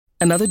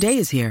Another day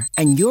is here,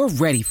 and you're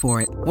ready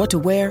for it. What to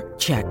wear?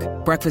 Check.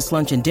 Breakfast,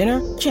 lunch, and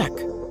dinner? Check.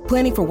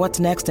 Planning for what's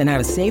next and how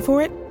to save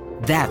for it?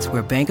 That's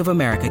where Bank of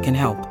America can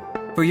help.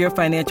 For your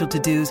financial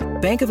to-dos,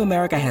 Bank of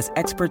America has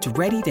experts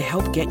ready to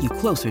help get you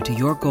closer to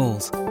your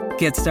goals.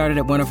 Get started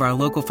at one of our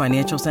local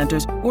financial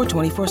centers or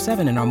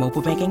 24/7 in our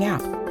mobile banking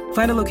app.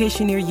 Find a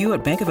location near you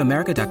at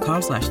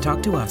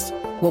bankofamerica.com/talktous.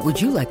 What would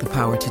you like the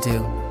power to do?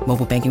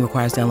 Mobile banking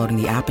requires downloading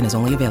the app and is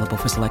only available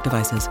for select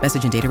devices.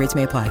 Message and data rates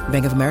may apply.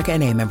 Bank of America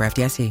N.A., member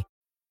FDIC.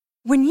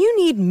 When you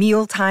need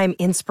mealtime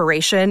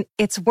inspiration,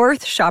 it's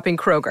worth shopping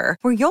Kroger,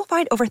 where you'll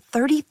find over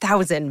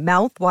 30,000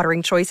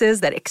 mouth-watering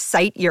choices that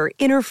excite your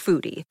inner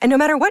foodie. And no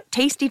matter what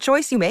tasty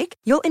choice you make,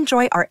 you'll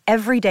enjoy our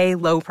everyday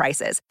low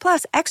prices,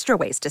 plus extra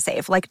ways to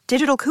save, like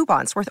digital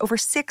coupons worth over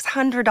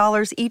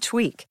 $600 each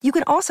week. You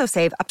can also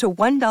save up to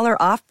 $1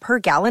 off per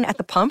gallon at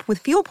the pump with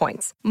fuel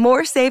points.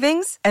 More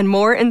savings and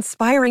more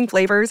inspiring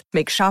flavors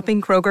make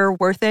shopping Kroger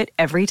worth it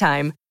every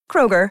time.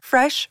 Kroger,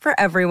 fresh for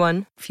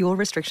everyone. Fuel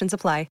restrictions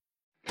apply.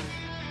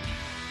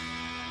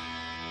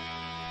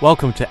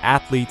 Welcome to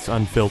Athletes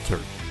Unfiltered.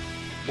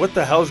 What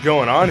the hell's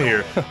going on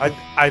here?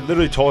 I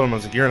literally told him, I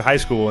was like, you're in high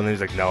school. And then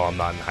he's like, no, I'm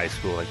not in high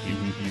school. Like, you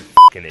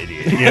fucking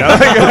idiot. You know?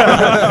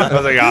 I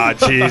was like,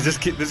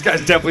 jeez, this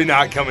guy's definitely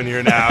not coming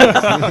here now.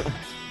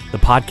 The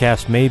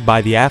podcast made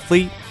by the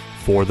athlete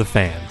for the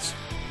fans.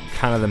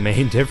 Kind of the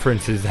main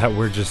difference is that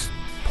we're just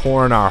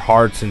pouring our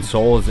hearts and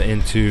souls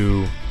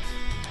into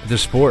the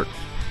sport.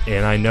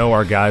 And I know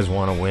our guys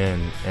want to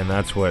win. And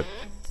that's what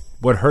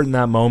hurt in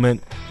that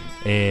moment.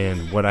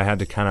 And what I had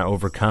to kind of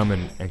overcome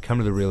and come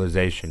to the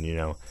realization,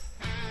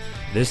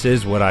 this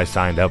is what I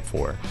signed up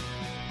for.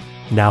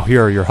 Now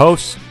here are your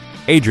hosts,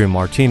 Adrian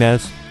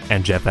Martinez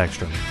and Jeff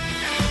Ekstrom.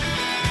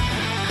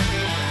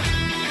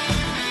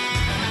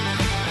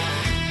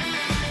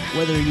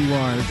 Whether you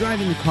are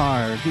driving the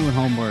car, doing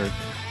homework,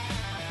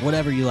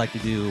 whatever you like to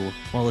do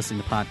while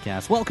listening to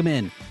podcasts, welcome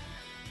in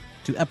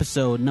to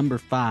episode number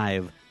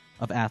 5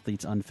 of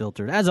Athletes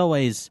Unfiltered. As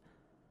always,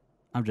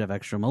 I'm Jeff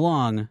Ekstrom,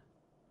 along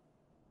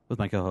with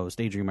my co-host,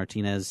 Adrian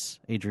Martinez.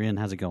 Adrian,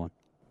 how's it going?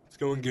 It's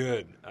going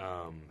good.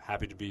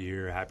 Happy to be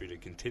here. Happy to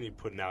continue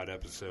putting out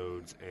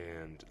episodes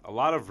and a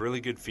lot of really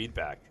good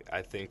feedback.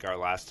 I think our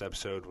last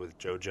episode with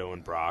JoJo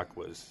and Brock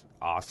was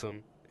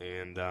awesome,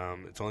 and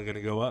it's only going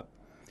to go up.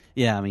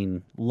 Yeah, I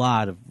mean, a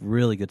lot of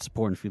really good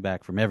support and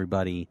feedback from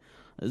everybody.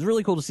 It was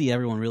really cool to see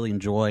everyone really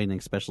enjoy, and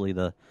especially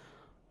the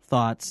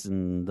thoughts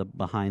and the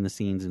behind the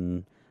scenes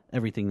and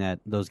everything that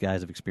those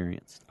guys have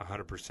experienced.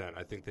 100%.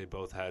 I think they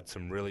both had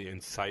some really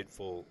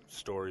insightful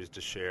stories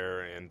to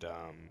share, and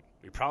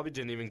we probably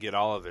didn't even get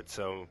all of it.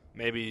 So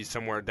maybe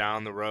somewhere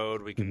down the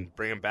road we can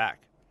bring them back.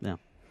 Yeah.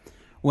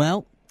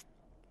 Well,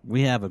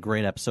 we have a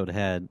great episode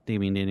ahead.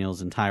 Damian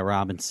Daniels and Ty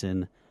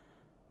Robinson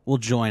will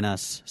join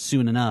us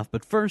soon enough.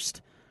 But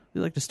first,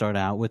 we'd like to start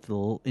out with a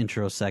little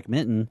intro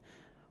segment. And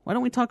why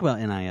don't we talk about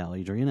NIL,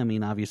 Adrian? I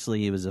mean,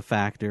 obviously it was a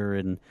factor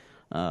in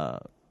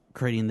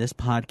creating this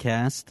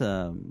podcast,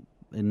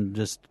 and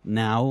just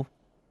now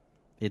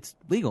it's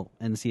legal.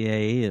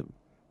 NCAA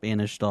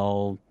banished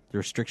all the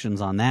restrictions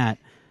on that,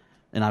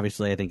 and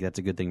obviously I think that's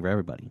a good thing for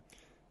everybody.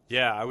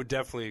 Yeah, I would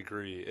definitely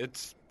agree.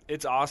 It's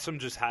awesome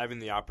just having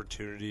the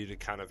opportunity to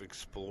kind of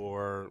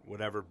explore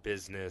whatever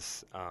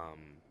business,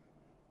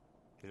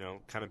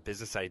 kind of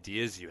business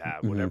ideas you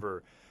have,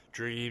 whatever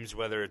dreams,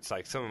 whether it's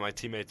like some of my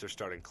teammates are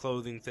starting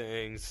clothing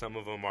things, some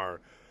of them are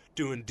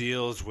doing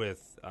deals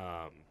with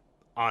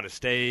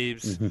Honest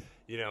Abe's,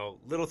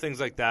 little things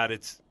like that.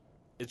 It's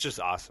just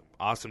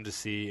awesome to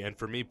see. And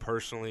for me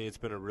personally, it's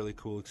been a really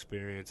cool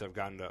experience. I've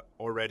gotten to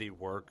already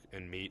work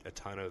and meet a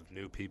ton of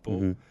new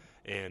people,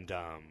 and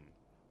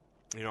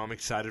I'm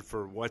excited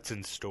for what's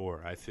in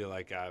store. I feel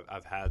like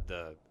I've had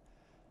the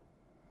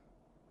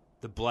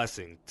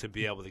blessing to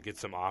be able to get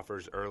some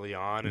offers early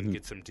on and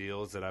get some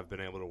deals that I've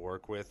been able to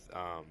work with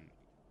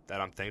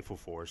that I'm thankful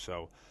for.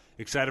 So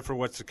excited for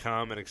what's to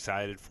come and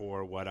excited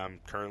for what I'm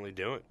currently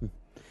doing.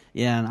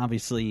 Yeah, and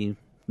obviously,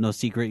 no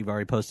secret, you've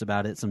already posted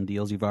about it, some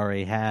deals you've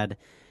already had.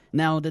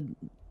 Now, did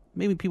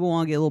maybe people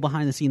want to get a little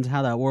behind the scenes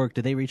how that worked?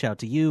 Did they reach out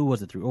to you?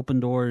 Was it through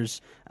Open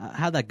Doors?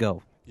 How'd that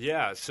go?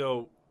 Yeah,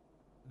 so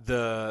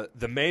the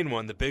main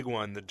one, the big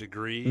one, the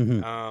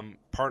Degree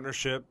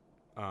partnership,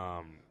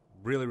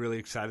 really, really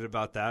excited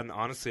about that. And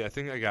honestly, I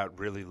think I got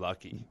really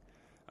lucky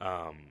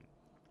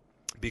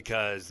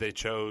because they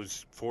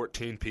chose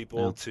 14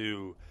 people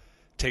to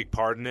take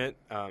part in it,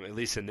 at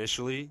least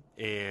initially,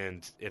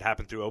 and it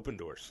happened through Open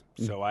Doors.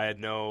 So I had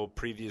no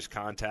previous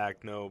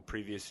contact, no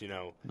previous,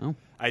 I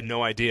had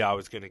no idea I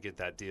was going to get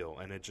that deal,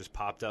 and it just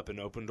popped up in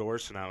Open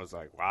Doors, and I was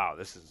like, wow,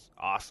 this is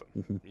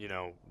awesome.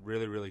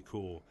 Really, really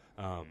cool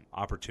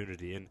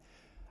opportunity. And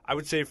I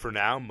would say for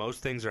now,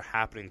 most things are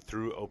happening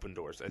through Open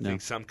Doors. I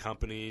think some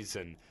companies,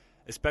 and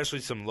especially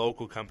some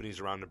local companies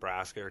around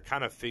Nebraska, are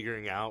kind of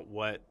figuring out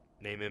what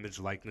name, image,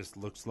 likeness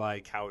looks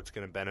like, how it's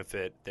going to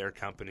benefit their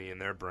company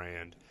and their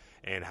brand,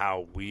 and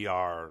how we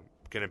are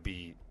going to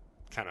be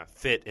kind of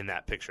fit in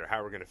that picture,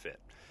 how we're going to fit.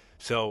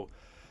 So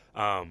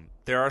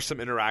There are some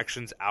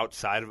interactions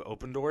outside of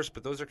Open Doors,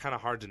 but those are kind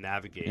of hard to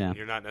navigate. Yeah.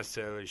 You're not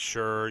necessarily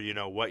sure,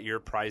 what your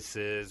price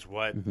is,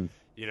 what,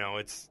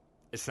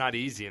 it's not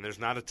easy, and there's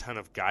not a ton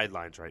of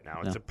guidelines right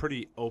now. It's a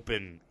pretty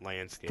open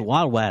landscape. The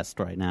Wild West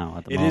right now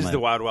at the moment. It is the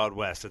Wild Wild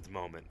West at the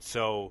moment.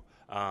 So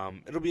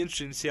it'll be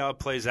interesting to see how it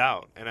plays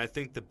out. And I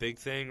think the big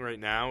thing right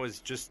now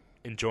is just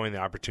enjoying the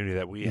opportunity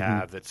that we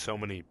have that so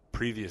many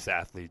previous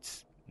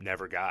athletes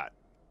never got.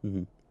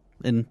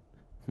 And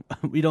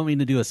we don't mean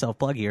to do a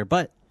self-plug here,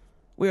 but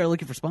we are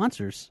looking for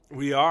sponsors.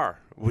 We are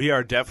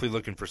definitely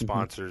looking for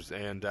sponsors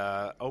and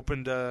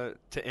open to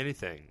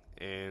anything.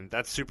 And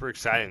that's super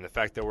exciting, the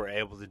fact that we're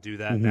able to do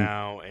that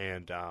now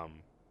and,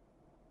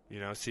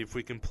 see if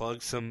we can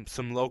plug some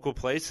local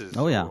places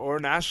or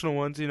national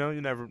ones. You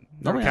never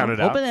count it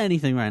out. Open to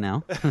anything right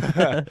now.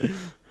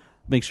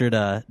 Make sure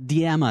to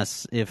DM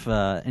us if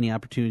any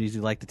opportunities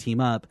you'd like to team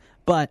up.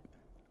 But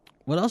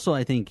what also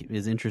I think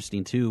is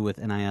interesting, too, with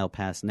NIL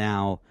Pass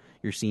now,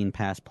 you're seeing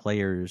past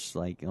players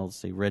like, I'll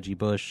say, Reggie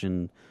Bush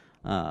and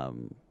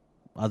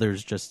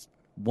others just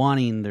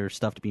wanting their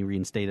stuff to be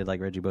reinstated,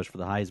 like Reggie Bush for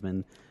the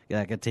Heisman.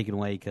 That got taken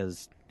away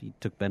because he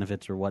took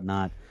benefits or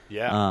whatnot.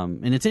 Yeah.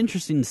 And it's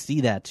interesting to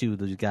see that, too,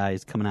 those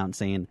guys coming out and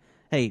saying,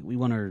 hey, we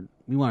want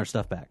our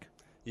stuff back.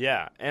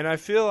 Yeah, and I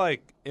feel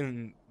like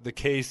in the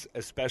case,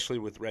 especially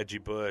with Reggie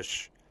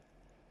Bush,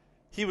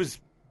 he was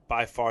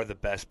by far the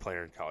best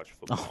player in college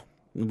football. Oh,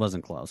 it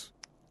wasn't close.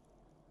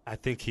 I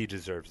think he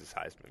deserves his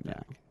Heisman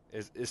back,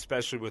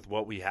 especially with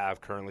what we have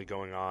currently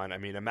going on. I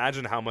mean,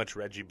 imagine how much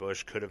Reggie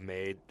Bush could have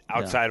made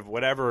outside of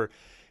whatever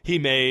he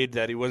made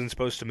that he wasn't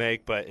supposed to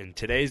make, but in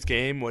today's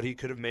game, what he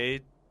could have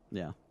made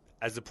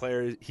as the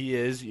player he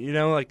is,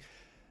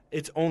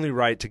 it's only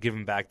right to give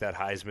him back that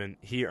Heisman.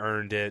 He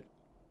earned it.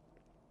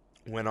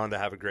 Went on to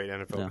have a great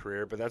NFL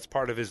career, but that's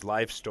part of his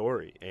life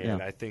story,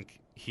 and I think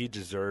he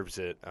deserves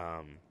it.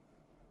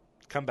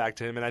 Come back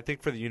to him, and I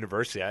think for the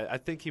university, I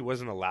think he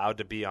wasn't allowed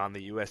to be on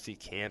the USC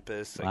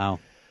campus.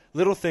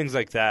 Little things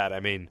like that. I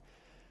mean,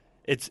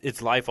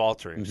 it's life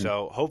altering.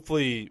 So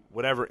hopefully,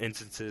 whatever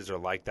instances are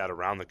like that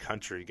around the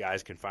country,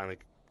 guys can finally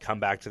come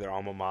back to their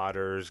alma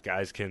maters.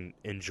 Guys can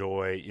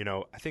enjoy.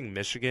 I think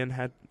Michigan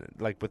had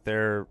with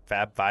their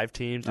Fab Five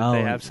teams. Did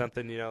they have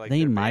something?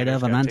 They might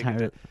have. I'm not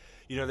entirely.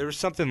 There was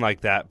something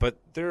like that, but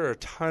there are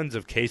tons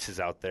of cases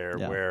out there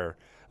where,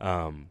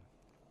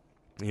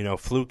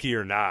 fluky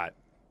or not,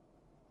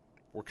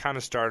 we're kind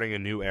of starting a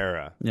new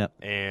era. Yep.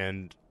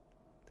 And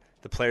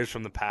the players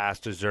from the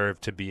past deserve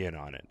to be in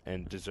on it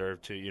and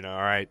deserve to, all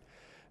right,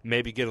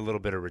 maybe get a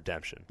little bit of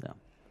redemption. Yeah.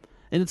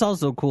 And it's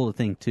also cool to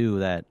think, too,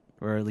 that,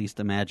 or at least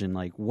imagine,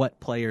 what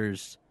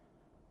players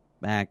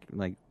back,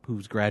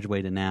 who's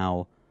graduated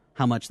now,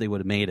 how much they would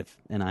have made if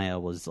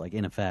NIL was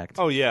in effect.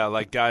 Oh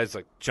yeah, guys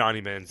like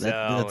Johnny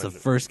Manziel. That's the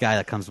first guy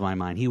that comes to my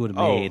mind. He would have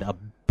made a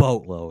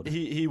boatload.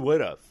 He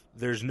would have.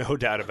 There's no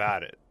doubt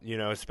about it.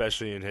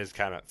 Especially in his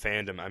kind of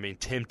fandom. I mean,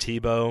 Tim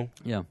Tebow.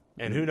 Yeah.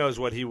 And who knows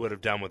what he would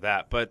have done with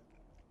that. But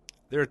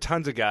there are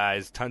tons of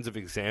guys, tons of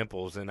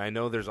examples, and I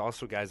know there's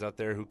also guys out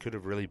there who could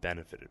have really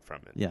benefited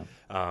from it.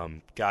 Yeah.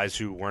 Guys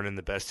who weren't in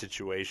the best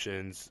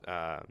situations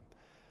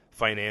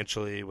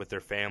financially with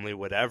their family,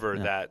 whatever,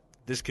 that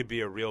this could be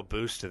a real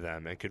boost to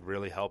them and could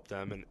really help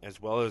them, and as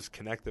well as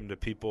connect them to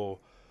people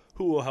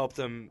who will help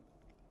them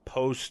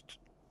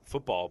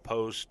post-football,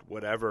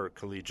 post-whatever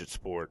collegiate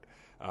sport,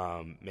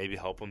 maybe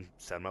help them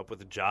set them up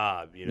with a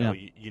job.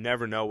 You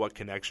never know what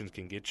connections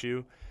can get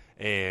you,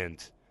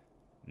 and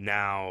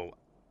now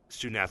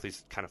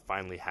student-athletes kind of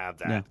finally have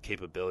that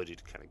capability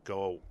to kind of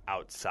go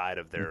outside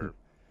of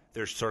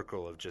their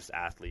circle of just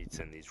athletes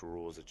and these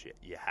rules that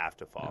you have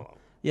to follow.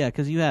 Yeah,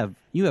 because you have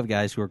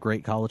guys who are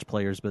great college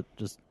players, but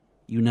just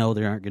they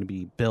aren't going to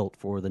be built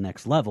for the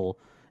next level.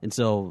 And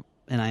so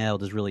NIL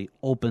just really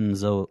opens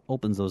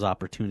those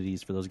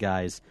opportunities for those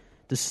guys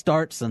to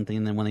start something,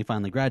 and then when they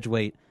finally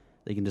graduate,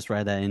 they can just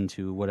ride that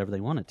into whatever they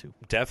want it to.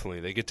 Definitely.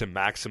 They get to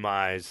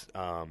maximize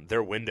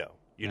their window.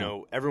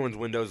 Everyone's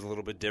window is a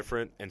little bit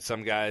different, and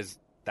some guys,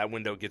 that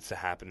window gets to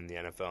happen in the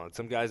NFL, and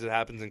some guys it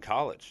happens in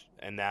college.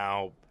 And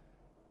now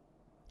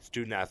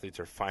student athletes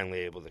are finally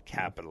able to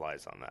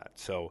capitalize on that.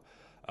 So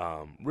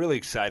really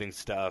exciting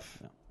stuff.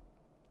 Yeah.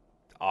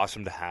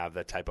 Awesome to have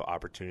that type of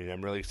opportunity.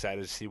 I'm really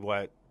excited to see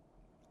what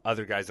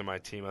other guys on my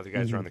team, other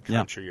guys around the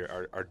country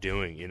are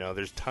doing.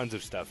 There's tons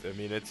of stuff. I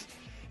mean,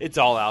 it's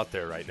all out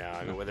there right now.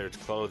 I mean, whether it's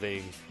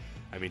clothing,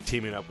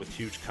 teaming up with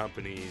huge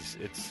companies,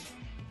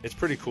 it's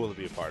pretty cool to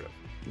be a part of.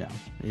 Yeah,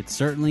 it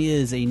certainly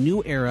is a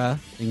new era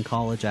in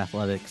college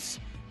athletics,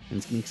 and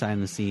it's going to be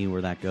exciting to see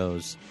where that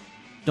goes.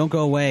 Don't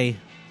go away.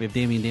 We have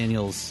Damian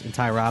Daniels and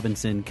Ty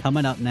Robinson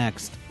coming up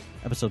next.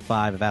 Episode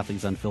 5 of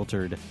Athletes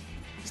Unfiltered.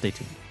 Stay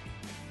tuned.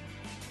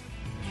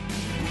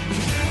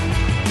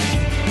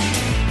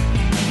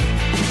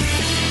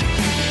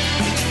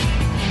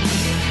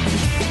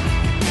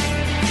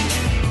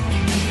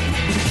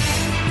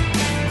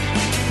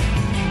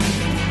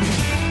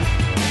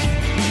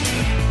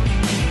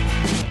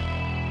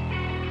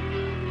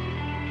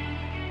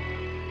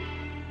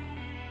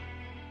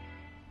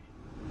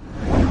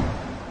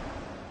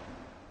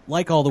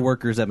 like all the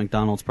workers at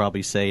McDonald's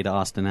probably say to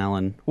Austin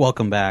Allen,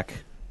 welcome back.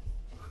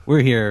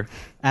 We're here,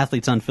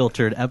 Athletes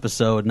Unfiltered,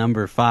 episode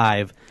number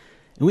 5.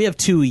 And we have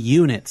 2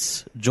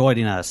 units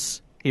joining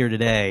us here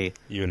today.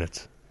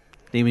 Units.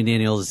 Damian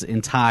Daniels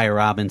and Ty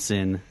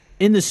Robinson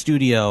in the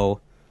studio.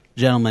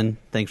 Gentlemen,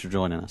 thanks for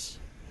joining us.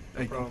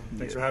 Thank you.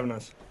 Thanks for having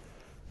us.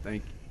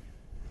 Thank you.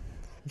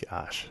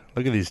 Gosh,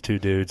 look at these 2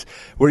 dudes.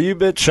 Were you a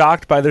bit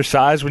shocked by their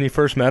size when you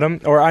first met them?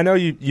 Or I know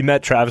you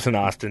met Travis and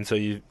Austin, so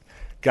you've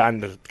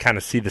gotten to kind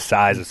of see the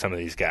size of some of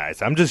these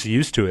guys. I'm just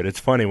used to it. It's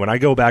funny. When I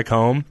go back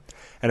home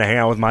and I hang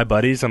out with my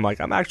buddies, I'm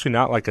like, I'm actually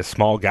not like a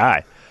small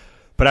guy.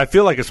 But I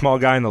feel like a small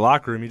guy in the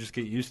locker room. You just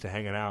get used to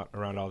hanging out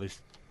around all these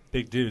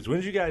big dudes.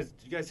 When did you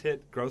guys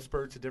hit growth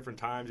spurts at different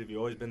times? Have you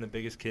always been the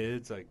biggest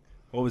kids? Like,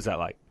 what was that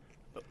like?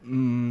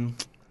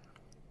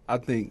 I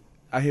think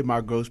I hit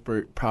my growth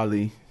spurt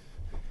probably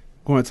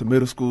going to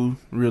middle school,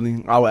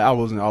 really. I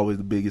wasn't always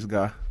the biggest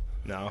guy.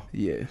 No?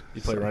 Yeah.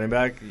 You play running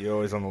back? You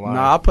always on the line?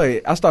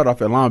 No, I started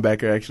off at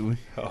linebacker, actually.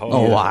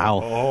 Oh, yeah.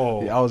 wow.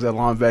 Oh. Yeah, I was at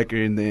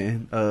linebacker, and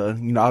then,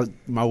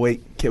 my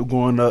weight kept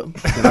going up. And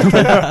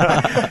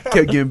I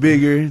kept getting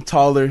bigger,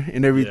 taller,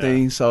 and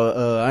everything. Yeah.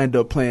 So I ended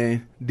up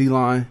playing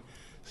D-line,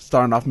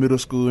 starting off middle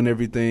school and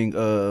everything.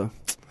 And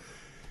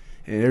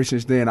ever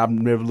since then, I've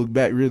never looked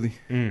back, really.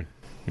 You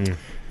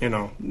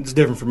know, it's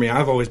different for me.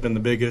 I've always been the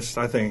biggest.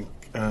 I think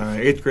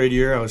 8th grade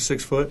year, I was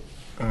 6 foot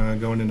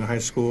going into high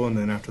school, and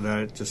then after that,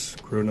 it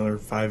just grew another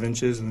 5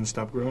 inches and then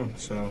stopped growing.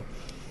 So,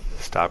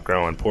 stop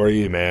growing. Poor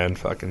you, man.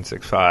 Fucking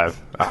 6'5".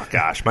 Oh,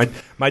 gosh.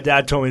 My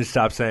dad told me to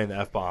stop saying the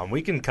F-bomb.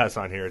 We can cuss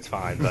on here. It's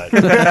fine. But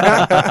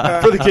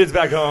for the kids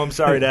back home,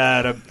 sorry,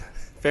 Dad.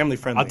 family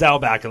friendly. I'll dial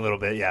back a little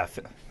bit. Yeah,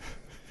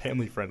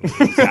 family friendly.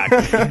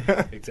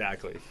 Exactly.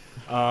 Exactly.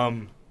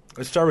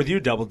 Let's start with you,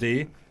 Double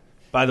D.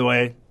 By the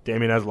way,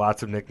 Damian has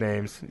lots of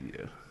nicknames.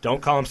 Yeah.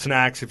 Don't call him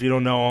Snacks if you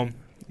don't know him.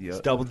 Yeah.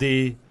 It's Double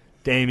D,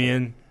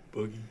 Damian,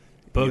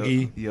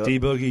 Boogie, Yep. D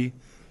Boogie.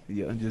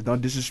 Yeah, just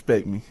don't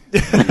disrespect me.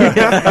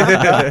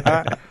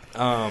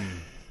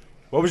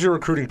 What was your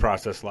recruiting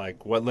process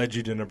like? What led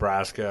you to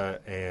Nebraska,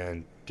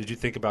 and did you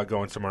think about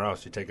going somewhere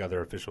else? Did you take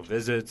other official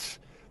visits?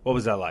 What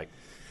was that like?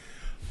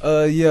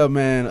 Yeah,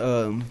 man.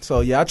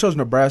 I chose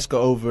Nebraska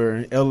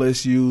over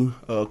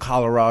LSU,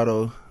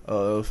 Colorado,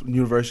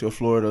 University of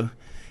Florida,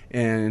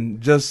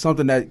 and just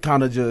something that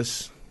kind of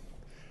just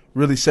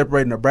really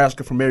separated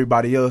Nebraska from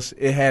everybody else.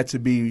 It had to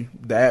be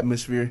the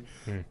atmosphere,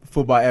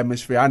 football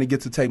atmosphere. I didn't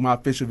get to take my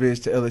official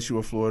visit to LSU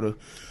or Florida,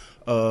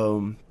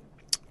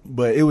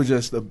 but it was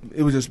just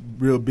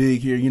real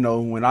big here. You know,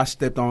 when I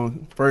stepped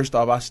on, first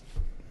off, I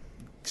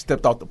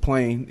stepped off the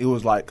plane. It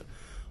was like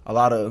a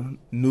lot of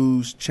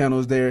news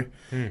channels there,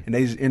 and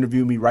they just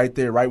interviewed me right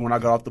there, right when I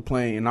got off the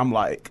plane, and I'm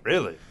like,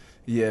 really?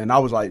 Yeah, and I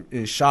was like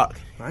in shock.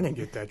 I didn't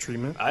get that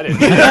treatment. I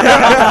didn't.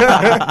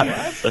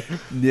 Either.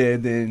 Yeah,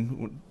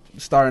 then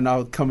starting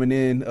out coming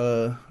in,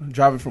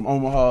 driving from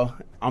Omaha,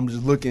 I'm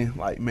just looking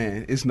like,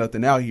 man, it's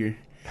nothing out here.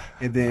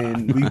 And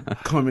then we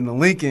come into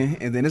Lincoln,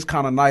 and then it's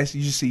kind of nice.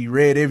 You just see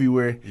red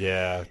everywhere.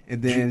 Yeah.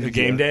 And then the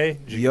game day?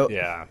 Yep.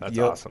 Yeah, that's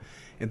Yep. awesome.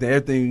 And then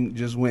everything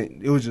just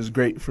went. It was just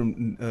great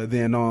from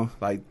then on.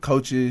 Like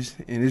coaches,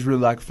 and it's really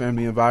like a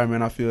family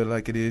environment. I feel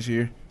like it is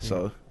here.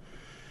 So.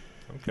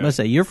 I'm going to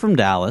say, you're from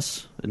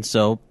Dallas, and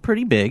so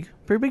pretty big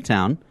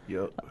town.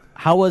 Yep.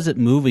 How was it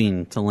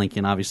moving to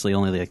Lincoln? Obviously,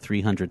 only like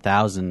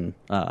 300,000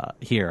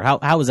 here.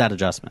 How was that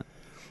adjustment?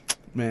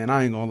 Man,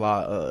 I ain't gonna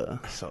lie.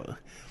 So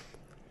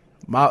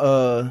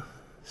my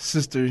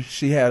sister,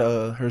 she had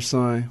her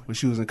son when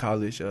she was in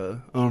college.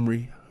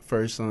 Umri,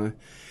 first son,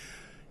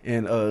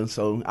 and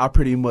so I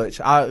pretty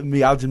much I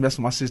just mess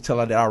with my sister, tell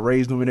her that I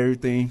raised him and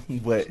everything.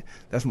 But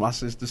that's my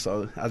sister,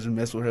 so I just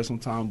mess with her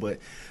sometimes. But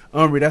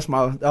Umri,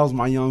 that was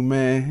my young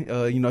man.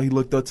 You know, he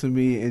looked up to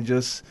me and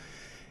just.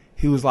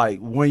 He was like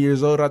 1 year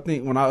old, I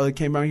think, when I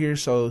came out here.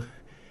 So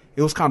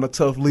it was kind of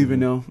tough leaving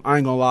them. I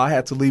ain't gonna lie, I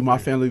had to leave my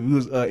family. We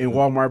was in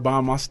Walmart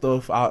buying my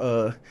stuff.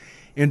 I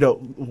ended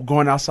up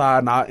going outside,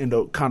 and I ended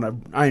up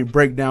I ain't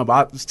break down, but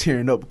I was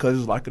tearing up because it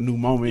was like a new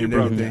moment and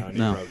everything.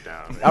 You broke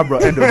down. I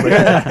ended up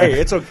breaking down. Hey,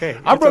 it's okay.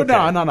 I broke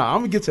down. No, I'm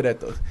gonna get to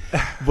that though.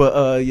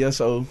 But yeah,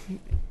 so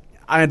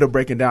I ended up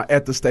breaking down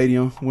at the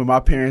stadium with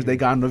my parents. They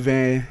got in the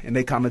van and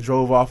they kind of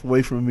drove off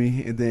away from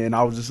me, and then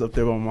I was just up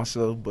there by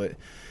myself. But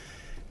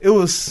it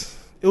was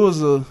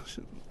a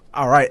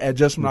all right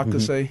adjustment, I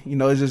could say. You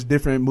know, it's just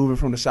different moving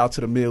from the South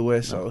to the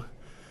Midwest, so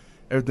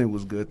everything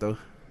was good though.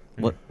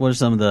 What are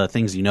some of the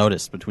things you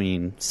noticed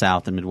between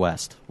South and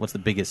Midwest? What's the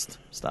biggest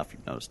stuff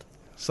you've noticed?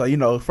 So, you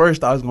know,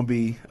 first I was going to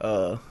be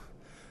the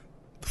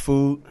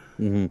food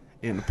and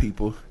the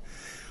people.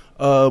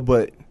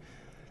 But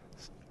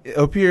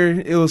up here,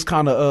 it was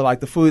kind of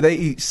like the food. They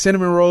eat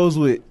cinnamon rolls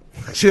with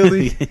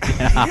chili.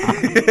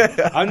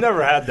 I've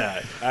never had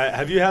that.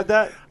 Have you had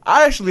that?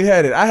 I actually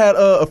had it. I had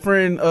a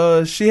friend.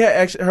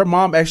 Her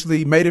mom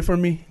actually made it for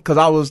me because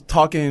I was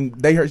talking.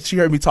 She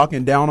heard me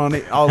talking down on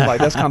it. I was like,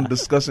 "That's kind of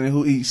disgusting.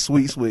 Who eats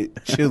sweets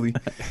with chili?"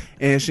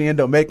 And she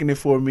ended up making it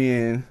for me.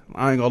 And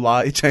I ain't gonna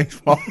lie, it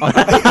changed my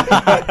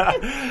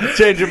mind.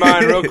 Change your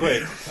mind real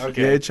quick.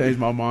 Okay. Yeah, it changed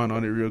my mind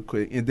on it real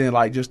quick. And then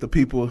like just the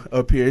people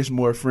up here, it's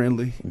more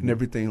friendly and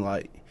everything.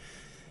 Like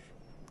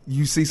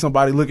you see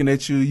somebody looking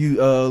at you,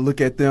 you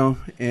look at them,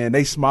 and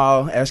they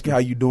smile, ask you how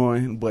you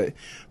doing. But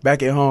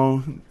back at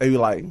home, they be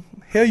like,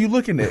 "Hell, you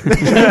looking at?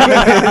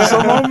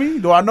 Something on me?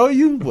 Do I know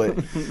you?"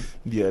 But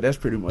yeah, that's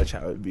pretty much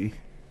how it be.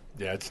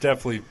 Yeah, it's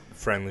definitely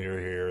friendlier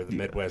here. The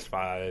Midwest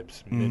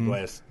vibes,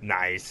 Midwest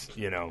nice,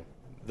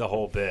 the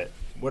whole bit.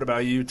 What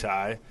about you,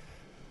 Ty?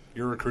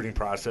 Your recruiting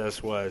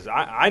process was,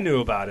 I knew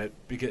about it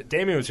because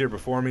Damien was here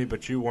before me,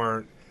 but you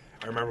weren't.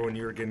 I remember when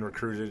you were getting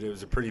recruited, it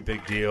was a pretty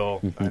big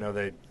deal. I know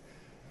the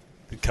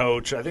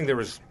coach, I think there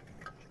was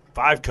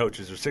 5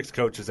 coaches or 6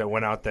 coaches that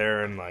went out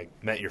there and like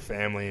met your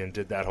family and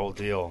did that whole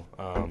deal.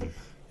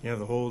 Yeah,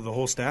 the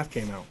whole staff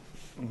came out.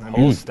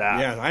 Whole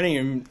staff. Yeah, I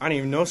didn't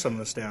even know some of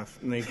the staff,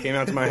 and they came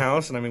out to my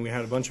house, and we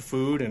had a bunch of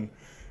food, and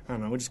I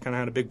don't know, we just kind of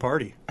had a big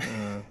party.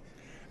 I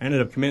ended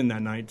up committing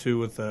that night too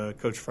with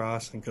Coach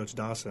Frost and Coach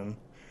Dawson.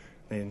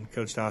 And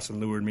Coach Dawson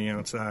lured me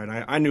outside.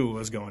 I knew it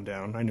was going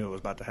down. I knew it was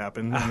about to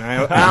happen, and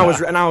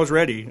I was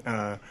ready.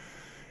 And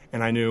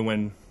I knew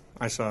when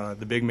I saw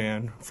the big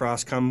man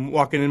Frost come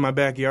walking in my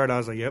backyard, I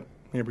was like, "Yep,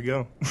 here we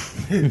go."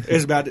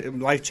 It's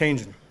life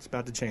changing. It's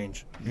about to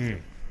change.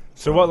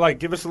 So what?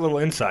 Give us a little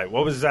insight.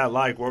 What was that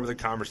like? What were the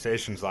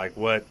conversations like?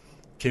 What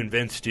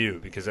convinced you?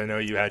 Because I know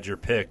you had your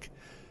pick.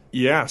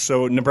 Yeah.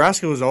 So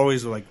Nebraska was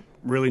always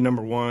really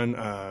number one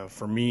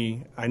for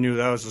me. I knew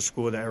that was the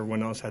school that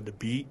everyone else had to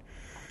beat.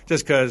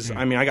 Just because,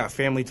 I got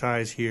family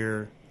ties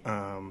here.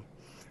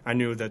 I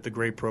knew that the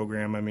great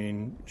program,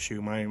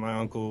 my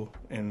uncle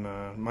and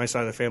my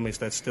side of the family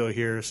that's still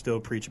here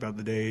still preach about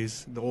the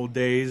old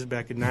days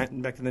back in the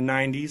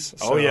 90s.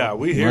 So, yeah,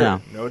 we hear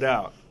it, no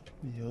doubt.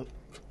 Yep.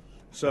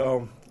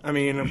 So,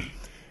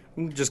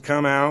 just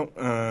come out.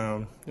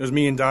 It was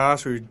me and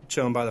Das. We were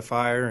chilling by the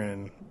fire,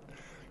 and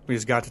we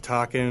just got to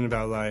talking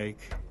about, do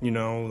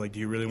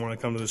you really want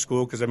to come to the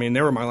school? Because,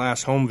 they were my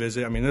last home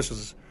visit.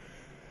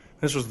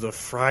 This was the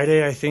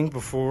Friday, I think,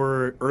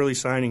 before early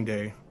signing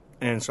day,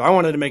 and so I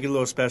wanted to make it a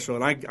little special.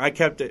 And I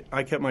kept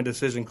my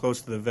decision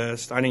close to the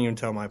vest. I didn't even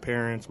tell my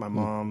parents, my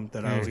mom,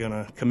 that I was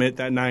gonna commit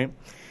that night.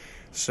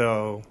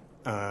 So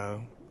I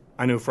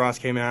knew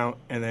Frost came out,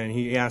 and then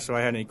he asked if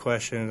I had any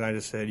questions. I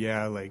just said,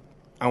 yeah,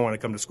 I want to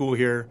come to school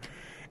here.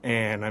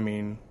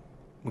 And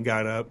we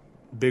got up,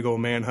 big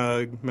old man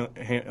hug.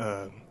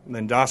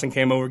 Then Dawson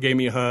came over, gave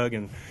me a hug,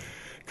 and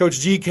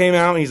Coach G came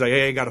out, and he's like,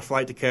 "Hey, I got a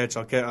flight to catch.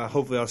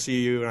 Hopefully I'll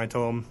see you." And I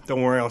told him,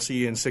 "Don't worry, I'll see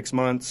you in 6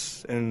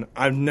 months." And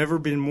I've never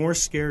been more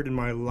scared in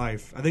my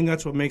life. I think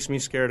that's what makes me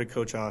scared of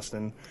Coach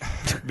Austin,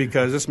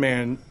 because this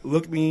man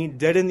looked me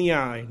dead in the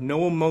eye,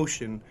 no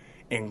emotion,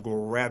 and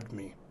grabbed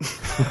me.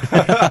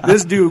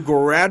 This dude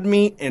grabbed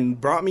me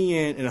and brought me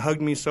in and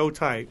hugged me so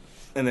tight.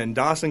 And then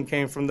Dawson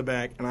came from the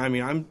back, and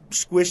I'm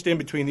squished in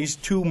between these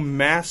two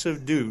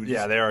massive dudes.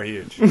 Yeah, they are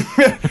huge.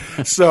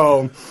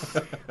 So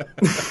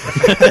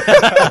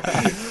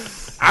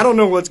I don't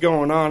know what's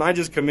going on. I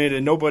just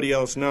committed. Nobody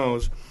else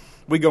knows.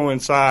 We go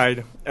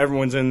inside.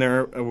 Everyone's in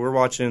there. We're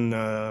watching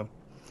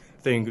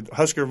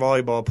Husker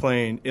volleyball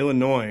playing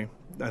Illinois.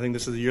 I think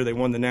this is the year they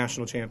won the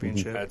national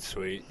championship. That's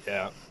sweet,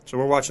 yeah. So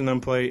we're watching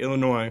them play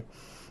Illinois.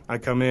 I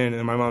come in,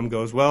 and my mom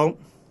goes, "Well,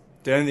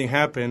 did anything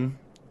happen?"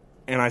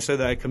 And I said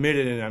that I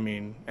committed,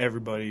 and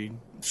everybody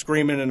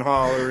screaming and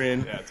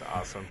hollering. That's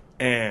awesome.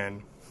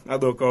 And I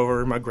look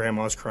over, my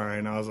grandma's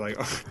crying. I was like,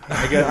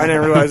 I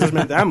didn't realize this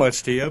meant that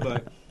much to you,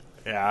 but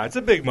yeah, it's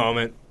a big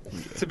moment.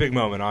 It's a big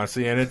moment,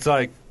 honestly, and it's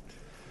I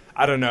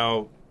don't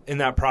know. In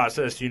that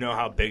process, you know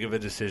how big of a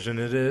decision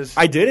it is.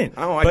 I didn't.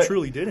 I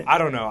truly didn't. I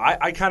don't know.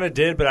 I kind of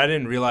did, but I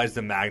didn't realize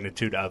the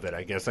magnitude of it.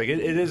 I guess it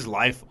is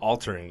life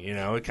altering.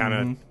 It kind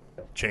of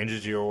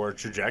changes your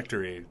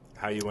trajectory.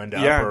 How you end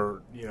up,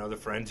 or the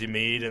friends you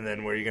meet, and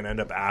then where you're going to end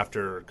up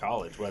after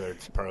college, whether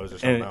it's pros or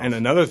something else. And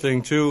another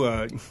thing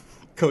too,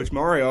 Coach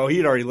Mario,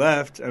 he'd already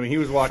left. He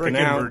was walking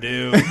Frickin' out.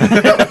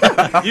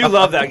 Purdue. You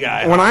love that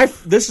guy. When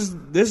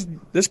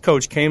this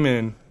coach came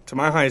in to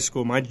my high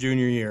school my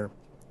junior year,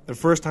 the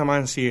first time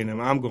I'm seeing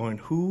him, I'm going,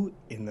 "Who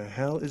in the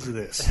hell is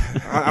this?"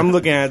 I'm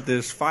looking at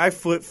this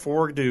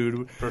 5'4"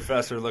 dude,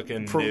 professor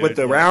looking dude, with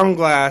the round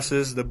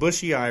glasses, the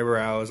bushy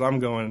eyebrows. I'm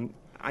going,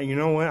 you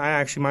know what? I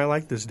actually might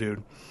like this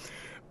dude.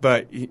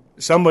 But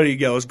somebody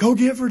yells, "Go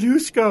get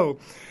Verduzco!"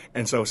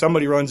 And so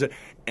somebody runs it.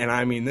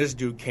 And, this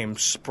dude came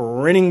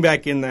sprinting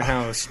back in the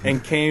house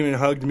and came and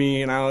hugged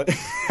me. And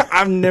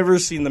I've never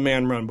seen the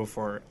man run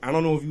before. I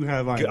don't know if you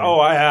have either.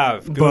 Oh, I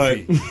have.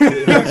 Goofy. But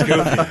it was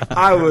goofy.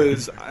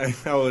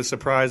 I was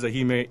surprised that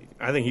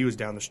I think he was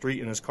down the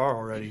street in his car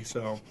already.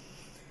 So,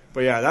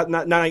 but, yeah,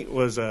 that night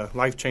was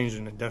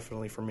life-changing,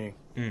 definitely for me.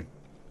 Mm.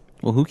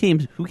 Well, who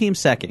came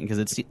second? Because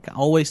it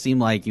always seemed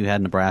like you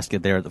had Nebraska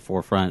there at the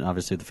forefront,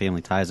 obviously with the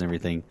family ties and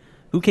everything.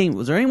 Who came?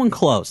 Was there anyone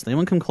close? Did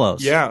anyone come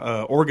close?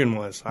 Yeah, Oregon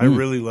was. I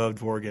really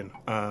loved Oregon.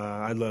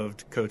 I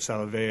loved Coach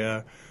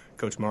Salavea,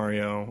 Coach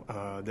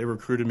Mario. They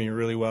recruited me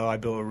really well. I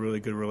built a really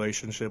good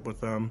relationship with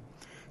them.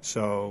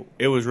 So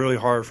it was really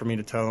hard for me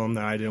to tell them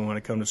that I didn't want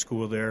to come to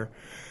school there.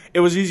 It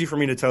was easy for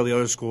me to tell the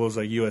other schools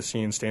like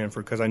USC and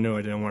Stanford because I knew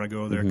I didn't want to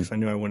go there because I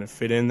knew I wouldn't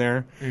fit in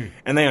there.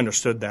 And they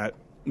understood that.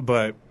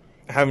 But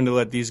having to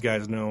let these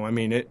guys know, I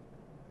mean,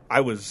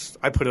 I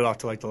put it off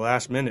to like the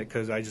last minute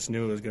because I just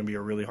knew it was going to be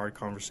a really hard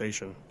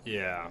conversation.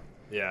 Yeah.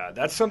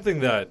 That's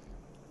something that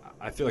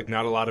I feel like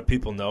not a lot of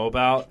people know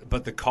about,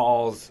 but the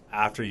calls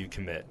after you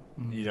commit,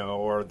 you know,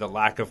 or the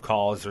lack of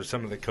calls or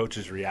some of the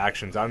coaches'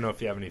 reactions. I don't know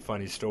if you have any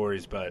funny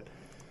stories, but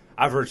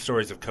I've heard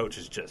stories of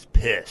coaches just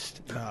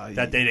pissed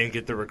that they didn't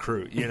get the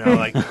recruit. You know,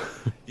 like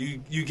you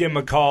give them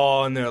a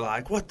call and they're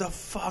like, what the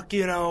fuck,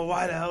 you know,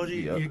 why the hell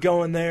you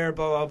going there,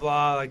 blah, blah,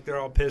 blah. Like they're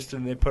all pissed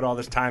and they put all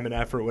this time and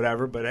effort,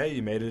 whatever. But, hey,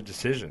 you made a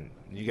decision.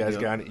 You guys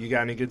got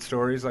any good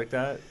stories like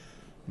that?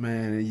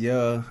 Man,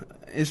 yeah,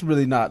 it's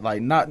really not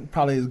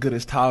probably as good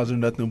as Tyler's or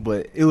nothing,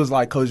 but it was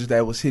like coaches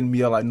that was hitting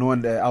me up, like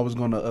knowing that I was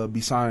going to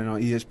be signing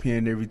on ESPN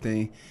and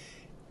everything.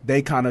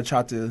 They kind of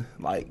tried to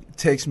like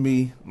text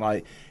me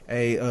like,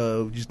 hey,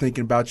 just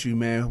thinking about you,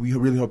 man. We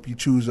really hope you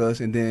choose us.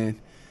 And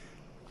then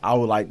I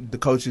would like the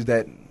coaches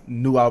that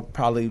knew I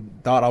probably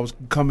thought I was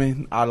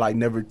coming, I like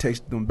never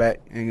texted them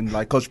back. And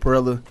like Coach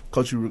Perella,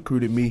 coach who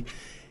recruited me,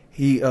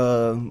 he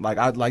like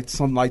I like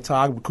something like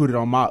Ty recruited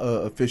on my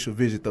official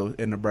visit though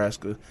in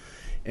Nebraska,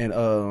 and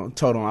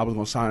told him I was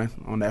gonna sign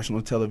on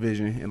national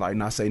television and like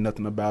not say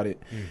nothing about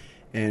it.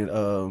 And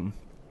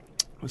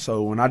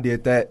so when I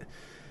did that,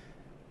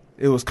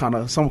 it was kind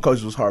of some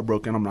coaches was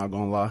heartbroken. I'm not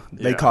gonna lie.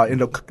 They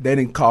they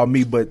didn't call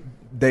me, but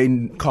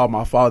they called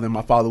my father, and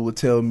my father would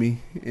tell me,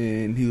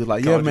 and he was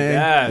like, "Yeah,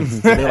 man."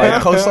 They're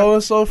like, "Coach so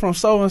and so from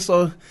so and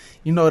so,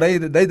 you know,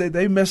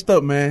 they messed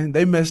up, man.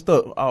 They messed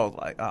up." I was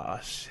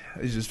like, shit.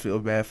 I just feel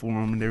bad for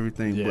them and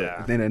everything. Yeah. But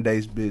at the end of the day,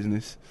 it's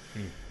business.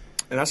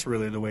 And that's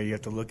really the way you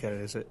have to look at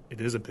it. Is it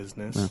is a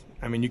business. Yeah.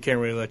 I mean, you can't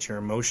really let your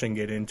emotion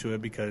get into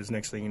it because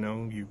next thing you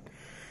know, you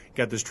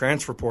got this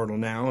transfer portal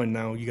now, and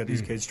now you got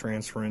these kids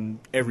transferring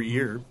every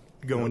year,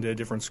 going to a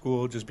different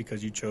school just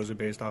because you chose it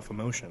based off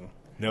emotion.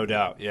 No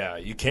doubt, yeah.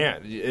 You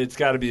can't. It's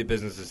got to be a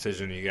business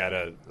decision. You got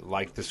to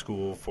like the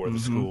school for the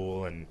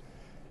school, and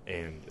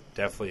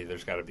definitely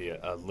there's got to be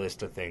a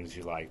list of things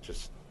you like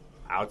just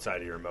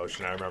outside of your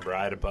emotion. I remember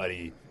I had a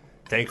buddy,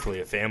 thankfully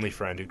a family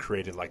friend, who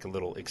created like a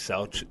little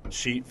Excel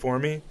sheet for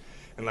me,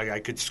 and like I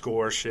could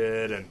score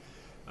shit and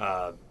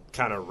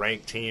kind of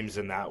rank teams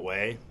in that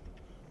way.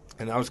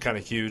 And that was kind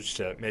of huge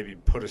to maybe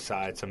put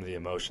aside some of the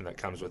emotion that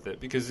comes with it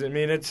because, I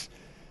mean,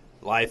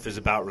 life is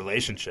about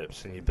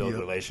relationships, and you build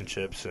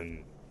relationships,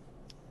 and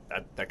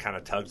that kind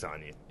of tugs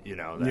on you, you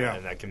know,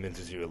 and that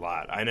convinces you a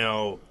lot. I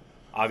know,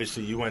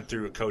 obviously, you went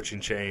through a coaching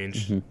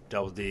change,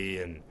 Double D,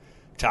 and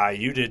Ty,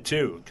 you did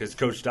too, because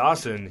Coach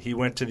Dawson, he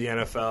went to the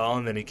NFL,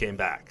 and then he came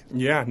back.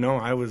 Yeah, no,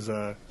 I was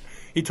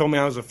he told me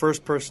I was the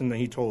first person that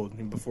he told,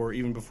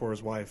 even before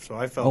his wife, so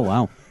I felt Oh,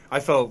 wow.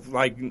 I felt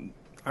like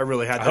I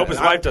really had I hope his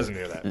wife doesn't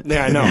hear that.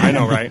 Yeah, I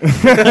know,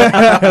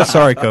 right?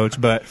 Sorry,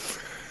 Coach, but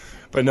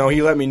no,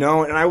 he let me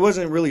know, and I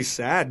wasn't really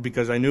sad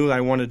because I knew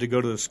I wanted to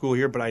go to the school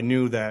here, but I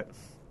knew that,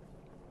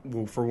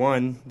 well, for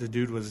one, the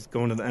dude was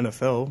going to the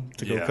NFL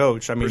to go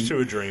coach. I mean, pursue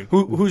a dream.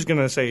 Who's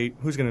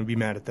gonna be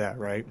mad at that,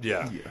 right?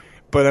 Yeah.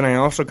 But then I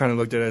also kind of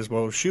looked at it as,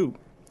 well, shoot,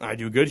 I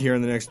do good here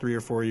in the next 3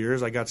 or 4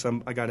 years. I got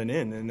an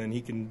in, and then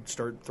he can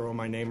start throwing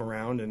my name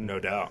around, and no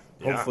doubt,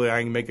 hopefully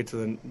I can make it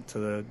to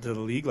the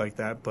league like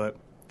that. But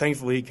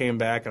thankfully he came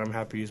back, and I'm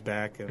happy he's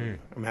back, and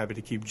I'm happy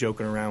to keep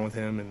joking around with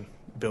him and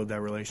build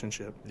that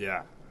relationship.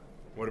 Yeah.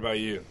 What about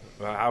you?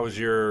 How was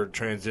your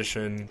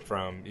transition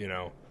from, you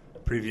know,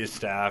 previous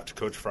staff to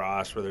Coach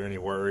Frost? Were there any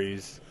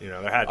worries? You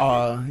know, there had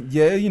to be.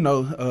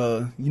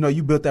 Yeah,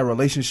 you built that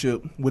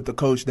relationship with the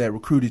coach that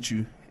recruited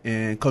you,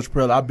 and Coach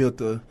Perella, I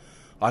built a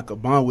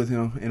bond with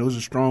him, and it was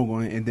a strong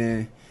one. And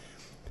then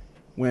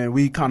when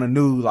we kind of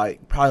knew,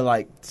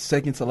 probably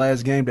second to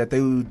last game that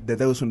they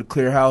was from the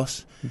clear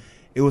house,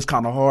 it was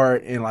kind of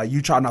hard, and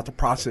you try not to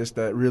process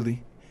that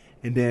really.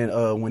 And then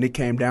when it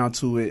came down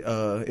to it,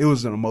 it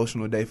was an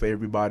emotional day for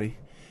everybody.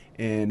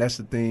 And that's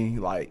the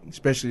thing,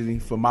 especially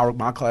for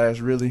my class,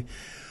 really.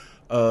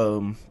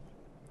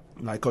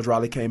 Coach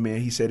Riley came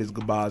in, he said his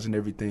goodbyes and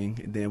everything.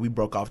 And then we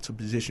broke off to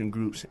position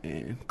groups.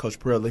 And Coach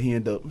Perella, he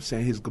ended up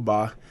saying his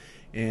goodbye.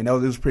 And it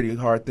was a pretty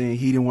hard thing.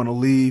 He didn't want to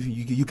leave.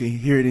 You can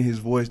hear it in his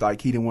voice,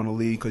 he didn't want to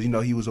leave because,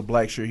 he was a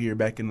black shirt here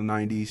back in the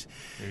 90s.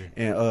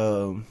 And,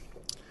 so,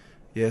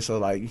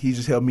 he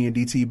just held me and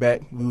DT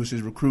back. We was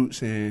his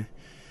recruits, and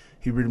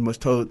he pretty much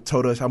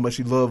told us how much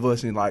he loved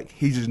us, and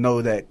he just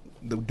know that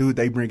the dude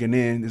they bringing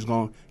in is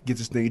gonna get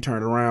this thing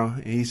turned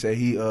around. And he said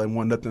he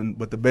want nothing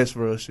but the best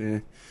for us.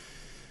 And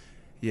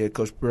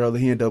Coach Perella,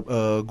 he ended up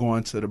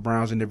going to the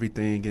Browns and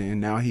everything,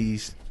 and now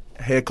he's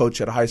head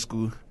coach at a high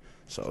school.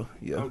 So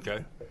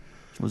Okay.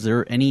 Was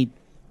there any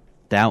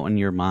doubt in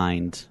your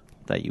mind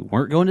that you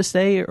weren't going to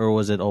stay, or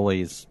was it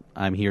always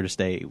I'm here to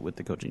stay with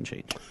the coaching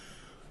change?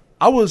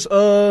 I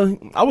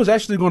was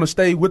actually going to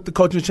stay with the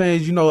coaching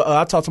change. You know,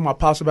 I talked to my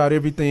pops about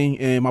everything,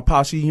 and my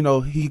pops, you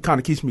know, he kind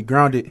of keeps me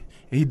grounded,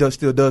 and he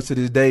still does to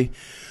this day.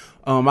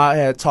 I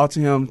had talked to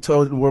him,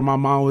 told him where my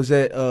mom was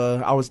at.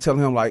 I was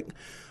telling him, like,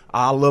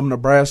 I love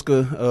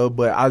Nebraska,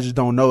 but I just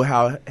don't know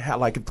how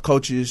like, if the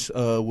coaches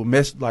will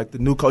the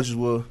new coaches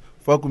will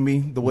fuck with me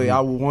the way I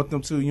would want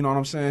them to, you know what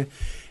I'm saying?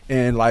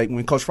 And, like,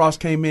 when Coach Frost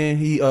came in,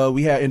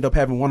 we ended up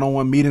having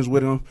one-on-one meetings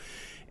with him,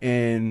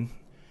 and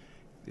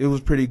it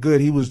was pretty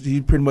good.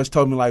 He pretty much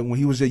told me, like, when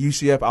he was at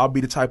UCF, I'll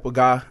be the type of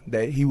guy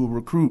that he would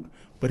recruit.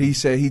 But he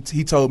said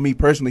he told me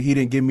personally he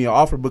didn't give me an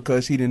offer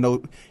because he didn't know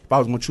if I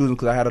was going to choose him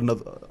because I had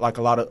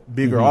a lot of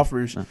bigger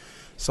offers.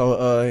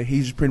 So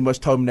he's pretty much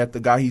told me that the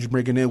guy he's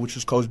bringing in, which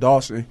is Coach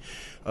Dawson,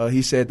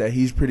 he said that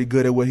he's pretty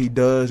good at what he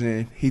does,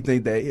 and he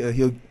think that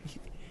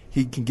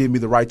he can give me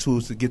the right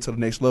tools to get to the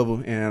next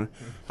level. And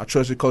I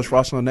trusted Coach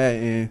Frost on that,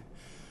 and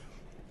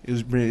it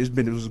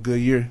was a good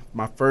year.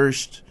 My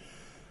first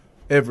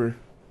ever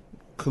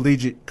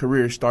collegiate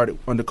career started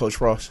under Coach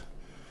Frost.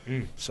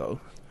 So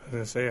I was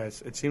going to say,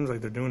 it seems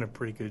like they're doing a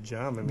pretty good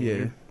job. I mean,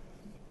 you're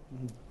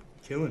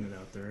killing it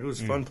out there. It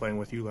was fun playing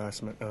with you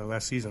last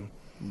season.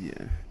 Yeah.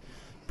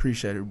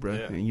 Appreciate it, bro.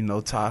 Yeah. And, you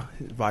know, Ty,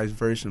 vice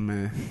versa,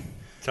 man.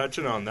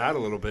 Touching on that a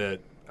little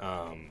bit,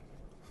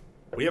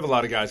 we have a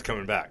lot of guys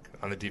coming back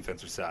on the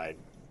defensive side.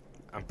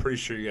 I'm pretty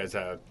sure you guys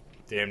have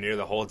damn near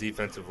the whole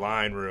defensive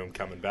line room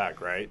coming back,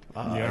 right?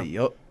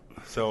 Yep.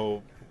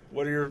 So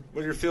what are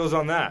your feels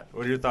on that?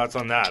 What are your thoughts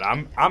on that?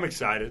 I'm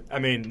excited. I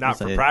mean, not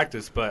for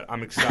practice, but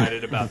I'm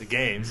excited about the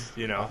games,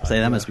 you know.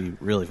 That must be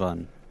really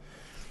fun.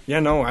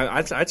 Yeah, no,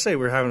 I'd say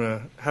we're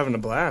having a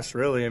blast,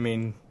 really. I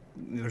mean,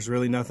 there's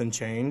really nothing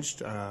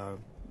changed.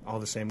 All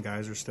the same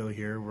guys are still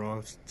here. We're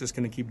all just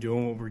going to keep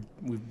doing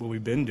what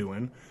we've been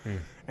doing,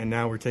 and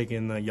now we're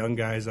taking the young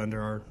guys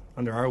under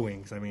our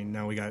wings. I mean,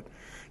 now we got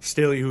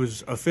Staley,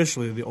 who's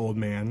officially the old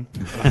man.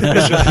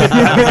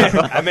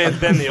 I may have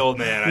been the old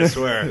man, I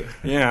swear.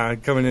 Yeah,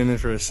 coming in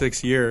for a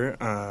 6th year.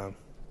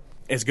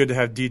 It's good to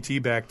have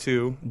DT back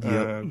too,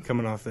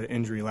 coming off the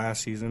injury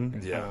last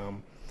season. Yeah.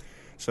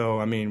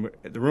 So, I mean,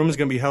 the room is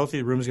going to be healthy,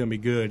 the room is going to be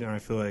good, and I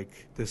feel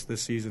like this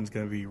season is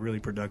going to be really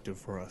productive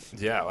for us.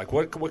 Yeah, like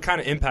what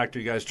kind of impact are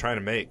you guys trying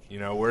to make? You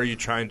know, where are you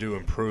trying to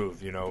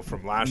improve, you know,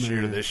 from last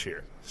year to this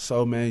year?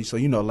 So, man,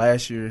 you know,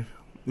 last year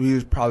we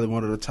was probably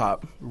one of the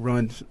top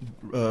rush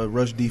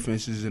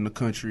defenses in the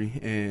country,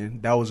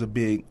 and that was a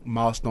big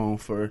milestone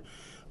for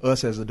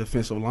us as a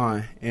defensive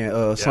line.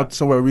 And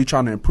somewhere we're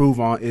trying to improve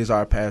on is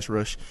our pass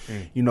rush.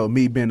 You know,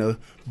 me being a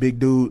big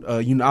dude,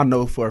 you know, I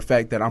know for a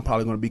fact that I'm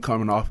probably going to be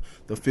coming off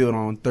the field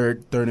on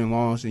third and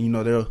longs, and, you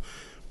know, they'll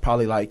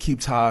probably, like,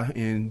 keep Ty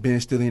and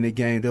Ben still in the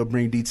game. They'll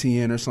bring DT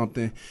in or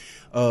something.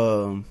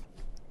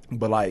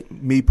 But, like,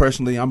 me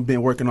personally, I've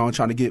been working on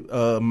trying to get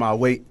my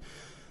weight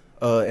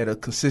at a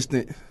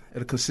consistent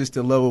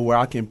level where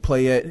I can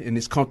play at and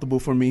it's comfortable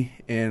for me.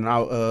 And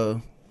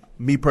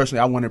me personally,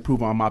 I want to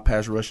improve on my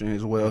pass rushing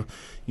as well.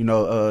 You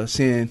know,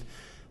 seeing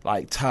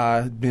like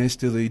Ty, Ben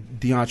Stilley,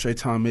 DeAndre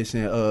Thomas,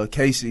 and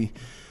Casey,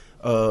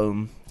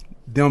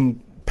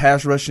 them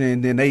pass rushing,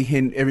 and then they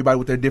hitting everybody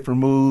with their different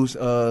moves.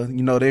 You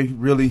know, they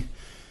really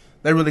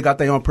got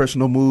their own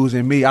personal moves,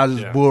 and me, I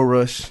just bull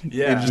rush and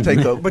just take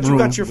up. But you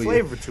got your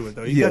flavor to it,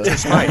 though. You got your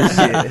spice.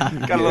 You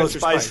got a little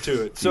spice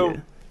to it. So,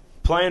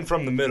 playing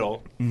from the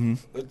middle,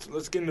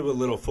 let's get into a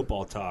little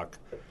football talk.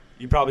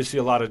 You probably see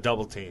a lot of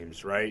double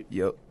teams, right?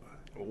 Yep.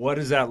 What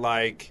is that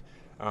like?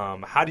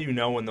 How do you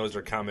know when those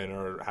are coming,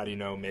 or how do you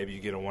know maybe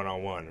you get a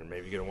one-on-one, or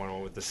maybe you get a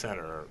one-on-one with the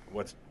center,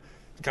 or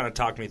kind of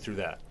talk me through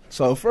that?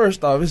 So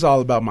first off, it's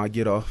all about my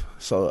get off.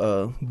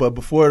 So, but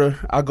before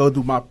I go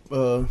do my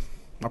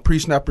my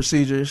pre-snap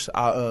procedures,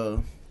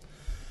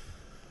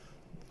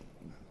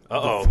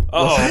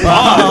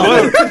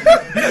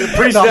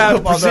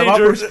 Pre-snap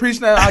procedures.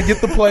 Pre-snap, I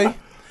get the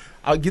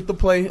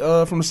play.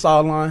 From the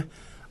sideline,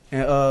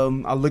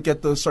 and I look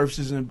at the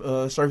surfaces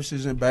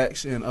and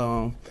backs, and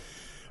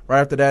right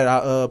after that,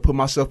 I put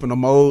myself in a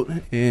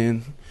mode,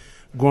 and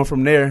going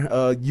from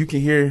there, you can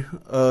hear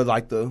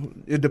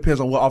it depends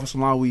on what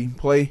offensive line we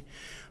play.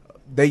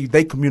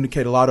 They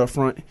communicate a lot up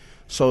front,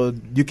 so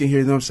you can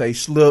hear them say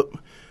slip.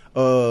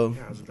 Double.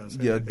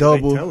 They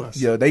tell us.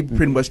 Yeah, they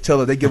pretty much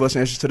tell us. They give us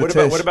answers to the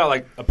test. What about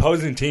like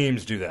opposing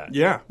teams do that?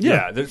 Yeah.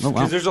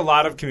 Because there's a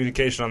lot of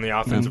communication on the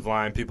offensive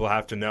line. People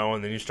have to know,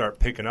 and then you start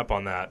picking up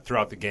on that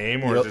throughout the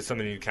game, or is it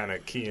something you kind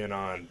of key in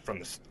on from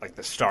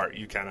the start?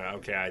 You kind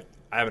of I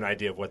have an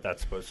idea of what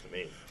that's supposed to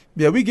mean.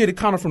 Yeah, we get it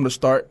kind of from the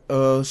start.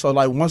 So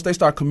like once they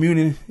start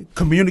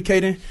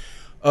communicating,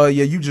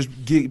 you just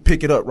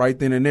pick it up right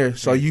then and there.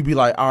 So you be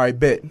like, all right,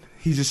 bet.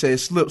 He just said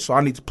slip, so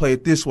I need to play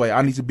it this way.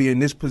 I need to be in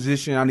this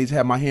position. I need to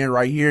have my hand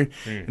right here,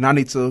 and I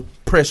need to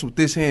press with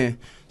this hand.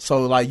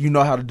 So, like, you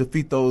know how to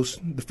defeat those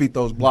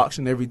blocks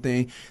and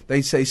everything.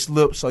 They say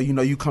slip, so you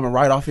know you coming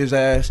right off his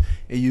ass,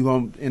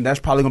 and that's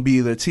probably gonna be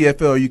either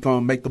TFL or you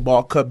gonna make the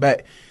ball cut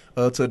back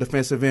to a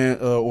defensive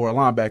end or a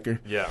linebacker.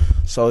 Yeah.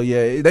 So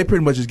they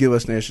pretty much just give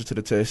us the answers to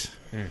the test.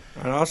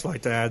 I'd also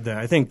like to add that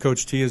I think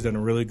Coach T has done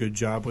a really good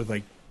job with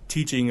like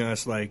teaching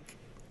us like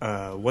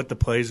what the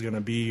play is going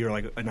to be, or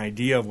like an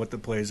idea of what the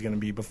play is going to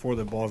be before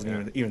the ball's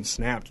going to even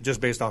snap, just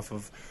based off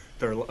of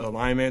their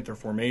alignment, their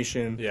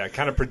formation. Yeah,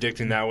 kind of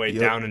predicting that way,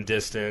 down and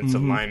distance,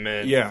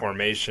 alignment,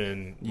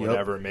 formation,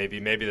 whatever it may be.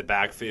 Maybe the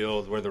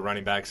backfield, where the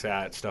running back's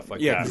at, stuff like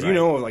that. Yeah, because you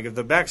know, like if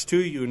the back's to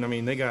you, and I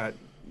mean, they got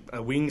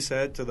a wing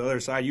set to the other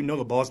side, you know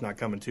the ball's not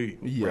coming to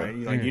you, right?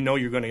 Like, you know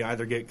you're going to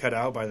either get cut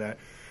out by that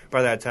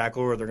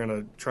tackle, or they're going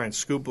to try and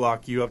scoop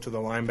block you up to the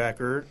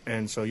linebacker,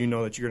 and so you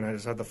know that you're going to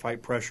just have to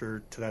fight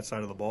pressure to that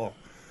side of the ball.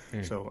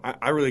 So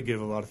I really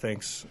give a lot of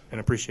thanks and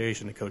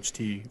appreciation to Coach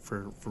T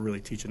for really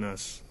teaching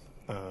us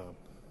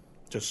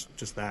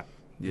just that.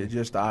 Yeah,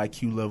 just the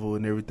IQ level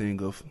and everything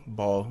of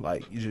ball.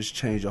 Like, you just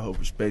change your whole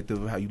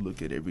perspective of how you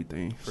look at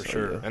everything. For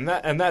sure. Yeah.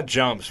 And that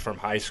jumps from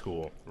high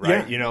school, right?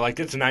 Yeah. You know, like,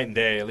 it's night and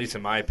day, at least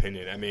in my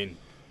opinion. I mean,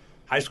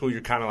 high school,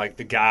 you're kind of like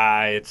the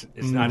guy. It's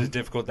not as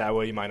difficult that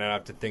way. You might not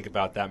have to think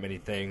about that many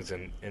things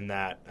in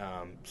that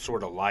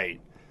sort of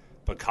light.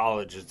 But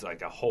college is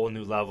like a whole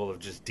new level of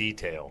just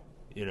detail,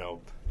 you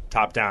know,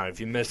 top down. If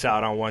you miss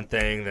out on one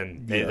thing,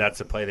 then that's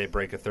the play they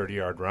break a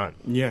 30-yard run.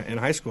 Yeah, in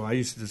high school, I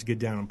used to just get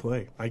down and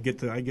play. I get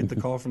the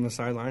call from the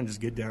sideline, just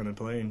get down and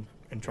play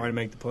and try to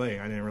make the play.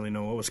 I didn't really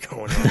know what was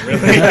going on,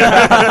 really.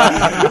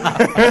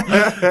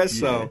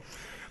 So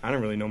I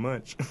didn't really know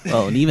much.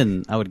 Well, and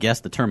even I would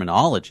guess the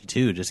terminology,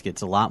 too, just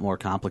gets a lot more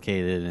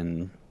complicated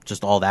and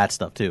just all that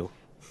stuff, too.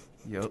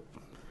 Yep.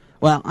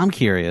 Well, I'm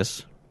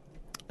curious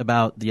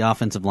about the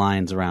offensive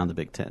lines around the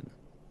Big Ten.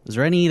 Is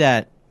there any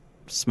that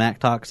smack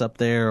talks up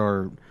there,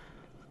 or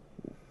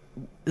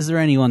is there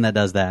anyone that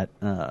does that,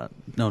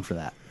 known for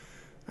that?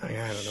 I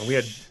don't know. We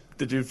had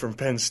the dude from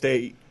Penn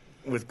State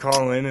with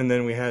Colin, and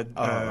then we had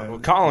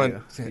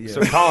Colin. Yeah.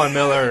 So Colin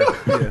Miller.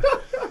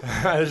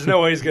 There's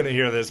no way he's going to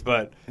hear this,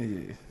 but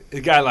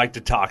the guy liked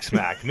to talk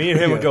smack. Me and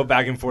him would go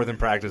back and forth in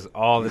practice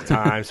all the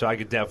time, so I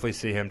could definitely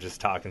see him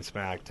just talking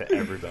smack to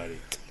everybody.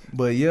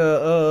 But I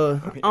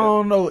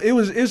don't know.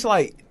 It's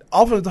like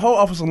the whole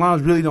offensive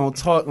lines really don't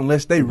talk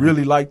unless they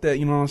really like that.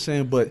 You know what I'm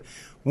saying? But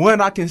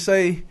one I can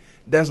say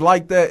that's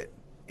like that,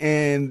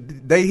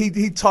 and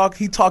he talked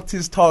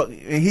his talk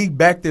and he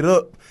backed it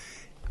up.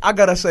 I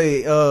gotta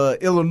say,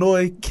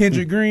 Illinois,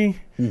 Kendrick Green.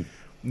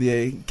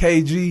 Yeah,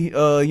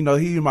 KG, you know,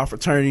 he's in my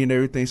fraternity and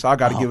everything, so I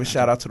got to give a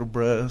shout-out to the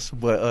bros.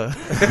 But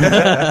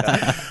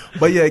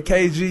yeah,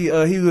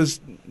 KG, he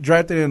was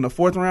drafted in the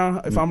 4th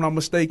round, if I'm not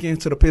mistaken,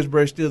 to the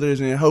Pittsburgh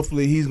Steelers, and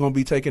hopefully he's going to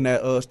be taking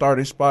that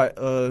starting spot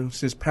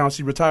since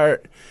Pouncey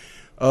retired.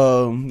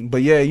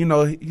 But, yeah, you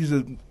know, he's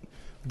a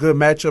good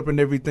matchup and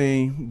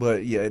everything.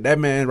 But, yeah, that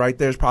man right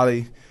there is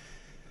probably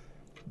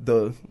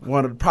the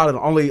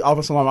only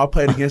offensive lineman I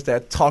played against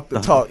that talk the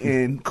talk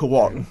and could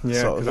walk.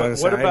 Yeah, so,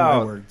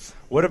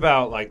 what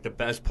about like the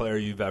best player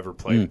you've ever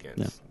played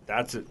against?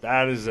 Yeah.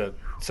 That is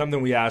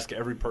something we ask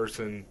every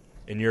person.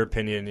 In your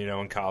opinion, you know,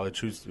 in college,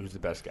 who's the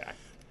best guy?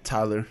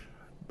 Tyler.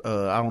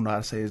 I don't know how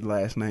to say his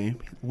last name.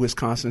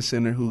 Wisconsin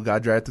center who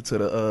got drafted to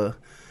the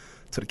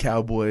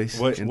Cowboys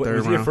in third round.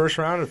 Was he a first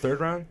round or third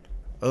round?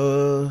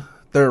 Third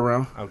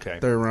round. Okay.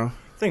 Third round.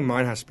 I think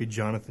mine has to be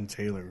Jonathan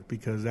Taylor,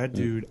 because that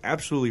dude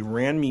absolutely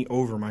ran me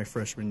over my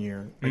freshman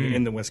year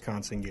in the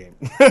Wisconsin game.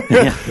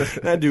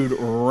 That dude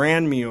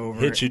ran me over.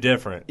 Hit you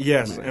different.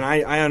 Yes, and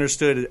I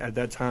understood at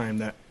that time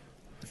that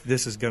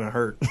this is going to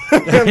hurt.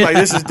 Like,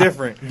 this is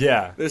different.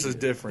 Yeah. This is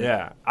different.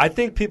 Yeah. I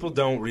think people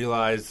don't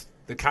realize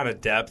the kind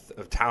of depth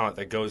of talent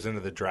that goes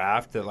into the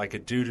draft, that like a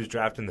dude who's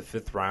drafted in the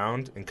 5th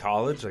round in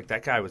college, like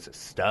that guy was a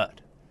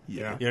stud.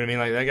 Yeah. You know what I mean?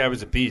 Like, that guy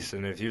was a beast.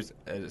 And if he was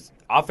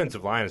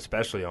offensive line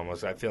especially,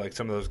 almost, I feel like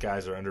some of those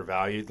guys are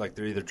undervalued. Like,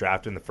 they're either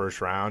drafted in the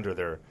 1st round or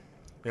they're,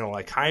 you know,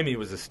 like Jaime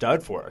was a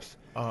stud for us.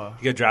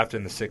 He got drafted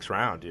in the 6th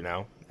round, you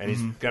know? And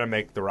he's going to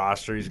make the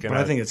roster. He's going to.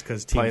 But I think it's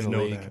because teams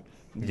know that.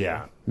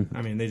 Yeah.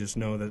 I mean, they just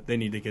know that they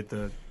need to get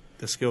the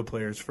skill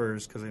players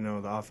first, because they know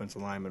the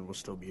offensive lineman will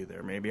still be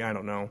there. Maybe. I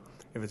don't know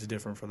if it's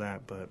different for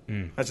that, but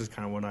that's just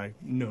kind of what I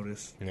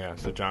noticed. Yeah,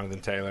 so Jonathan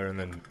Taylor and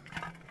then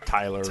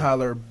Tyler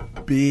Biadasz.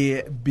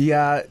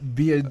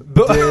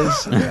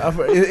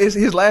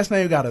 His last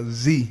name got a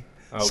Z.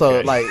 Okay.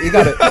 So like it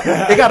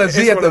got a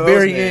Z at the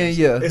very end.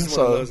 Yeah, it's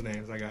one of those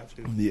names. I got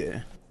you.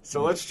 Yeah.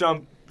 So let's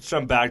jump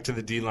back to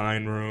the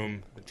D-line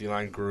room, the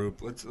D-line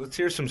group. Let's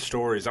hear some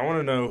stories. I want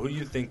to know who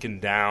you think can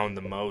down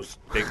the most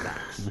Big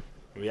Macs.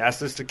 We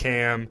asked this to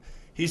Cam.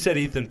 He said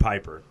Ethan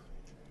Piper.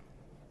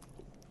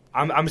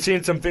 I'm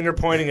seeing some finger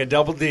pointing at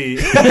Double D.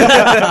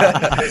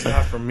 It's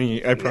not for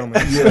me, I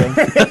promise.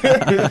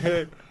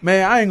 Yeah.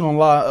 Man, I ain't gonna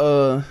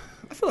lie.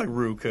 I feel like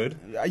Rue could.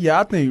 Yeah,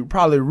 I think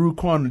probably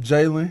Ruquan or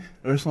Jalen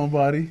or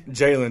somebody.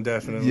 Jalen,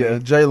 definitely. Yeah,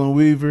 Jalen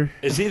Weaver.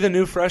 Is he the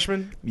new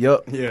freshman?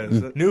 Yep.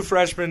 Yeah. New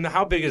freshman.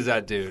 How big is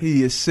that dude?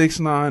 He is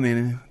 6'9"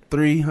 and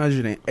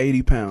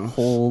 380 pounds.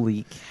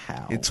 Holy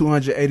cow. And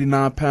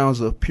 289 pounds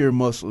of pure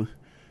muscle.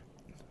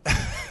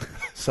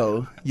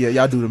 So, yeah,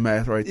 y'all do the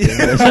math right there.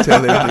 That should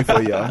tell everything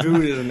for y'all.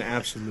 Dude is an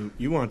absolute.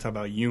 You want to talk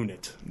about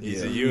unit.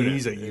 He's a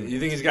unit. You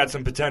think he's got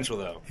some potential,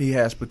 though? He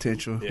has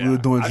potential. Yeah. We were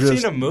doing I've drills.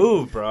 seen him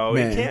move, bro.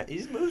 Man.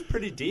 He's moved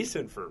pretty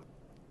decent for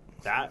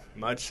that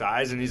much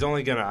size, and he's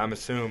only going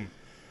to,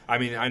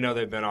 I know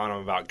they've been on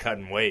him about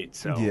cutting weight.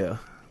 So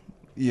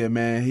Yeah,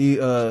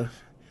 man.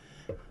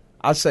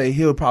 I'd say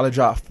he'll probably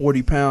drop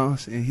 40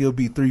 pounds, and he'll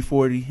be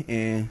 340,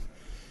 and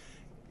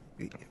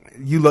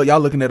y'all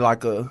looking at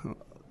like a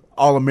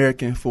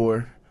All-American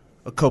for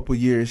a couple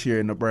years here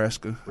in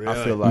Nebraska. Really?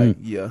 I feel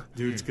like,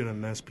 Dude's going to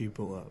mess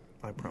people up.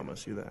 I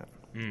promise you that.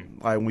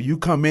 Like when you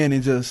come in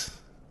and just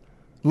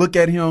look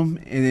at him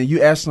and then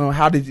you ask him,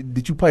 how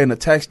did you play in a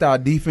tactile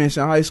defense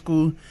in high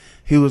school?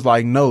 He was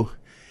like, no.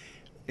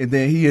 And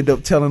then he ended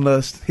up telling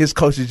us his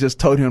coaches just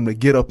told him to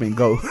get up and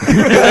go.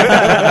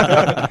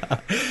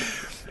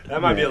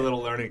 That might be a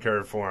little learning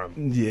curve for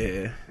him.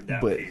 Yeah.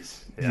 That but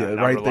piece. not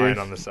right relying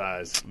on the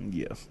size.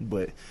 Yeah,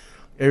 but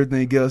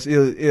everything else,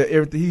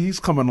 everything he's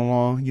coming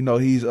along. You know,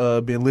 he's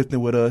been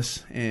lifting with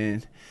us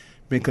and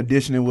been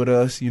conditioning with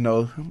us. You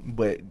know,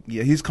 but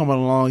yeah, he's coming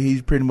along.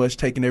 He's pretty much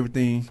taking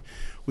everything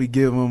we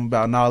give him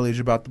about knowledge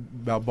about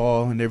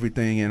ball and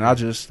everything. And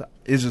it's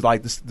just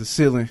like the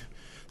ceiling,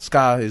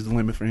 sky is the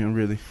limit for him,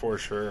 really. For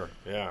sure.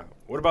 Yeah.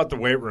 What about the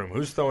weight room?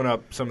 Who's throwing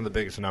up some of the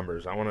biggest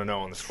numbers? I want to know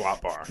on the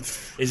squat bar.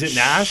 Is it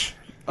Nash?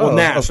 Well,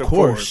 Nash, of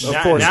course.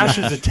 Nash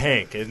is a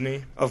tank, isn't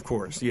he? Of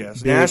course,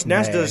 yes. Nash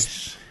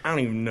does, I don't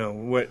even know,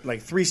 what,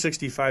 like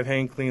 365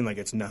 hang clean, like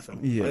it's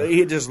nothing. Yeah.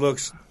 It just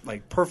looks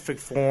like perfect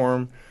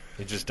form.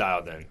 He just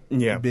dialed in.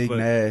 Yeah. Big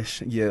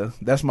Nash. Yeah.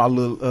 That's my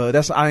little, I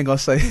ain't going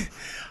to say,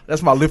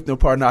 that's my lifting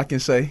partner, I can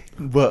say.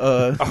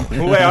 But,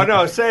 wait,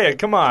 no, say it.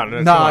 Come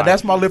on.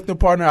 That's my lifting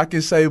partner, I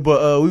can say.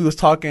 But, we was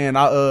talking,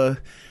 and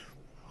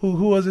who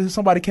was it?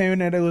 Somebody came in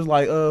there. They was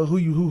like,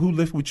 who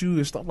lift with you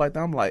and stuff like that.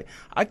 I'm like,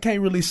 I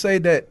can't really say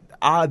that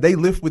they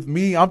lift with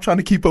me. I'm trying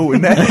to keep up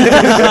with Nash.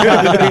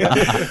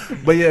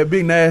 But yeah,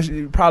 Big Nash,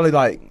 probably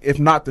like, if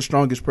not the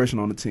strongest person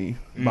on the team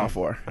by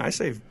far. I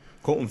say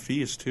Colton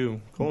Feast too.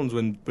 Colton's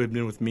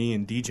been with me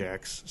and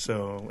D-Jax.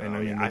 So,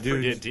 and I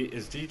forget.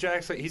 Is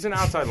D-Jax? He's an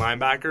outside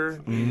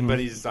linebacker, but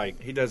he's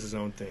like he does his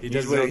own thing.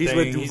 He's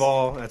with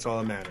Duval. That's all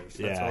that matters.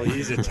 Yeah,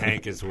 he's a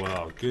tank as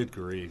well. Good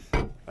grief,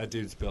 that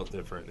dude's built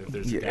different. If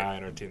there's a guy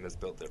on our team that's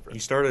built different, he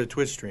started a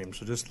Twitch stream.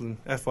 So just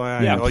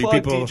FYI, yeah, all you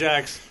people.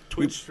 D-Jax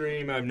Twitch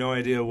stream. I have no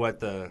idea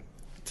what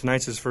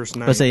tonight's his first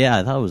night. I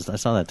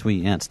saw that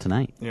tweet. Yeah, it's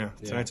tonight. Yeah,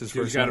 tonight's his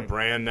He's first got night. a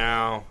brand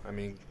now. I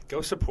mean,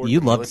 go support.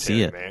 You'd the love military,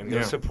 to see it, man.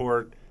 Go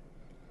support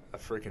a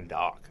freaking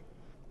doc.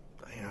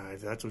 Yeah,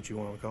 if that's what you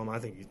want to call him. I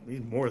think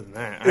he's more than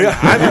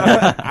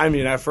that. I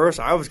mean, at first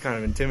I was kind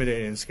of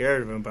intimidated and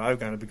scared of him, but I've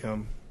kind of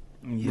become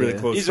really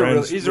close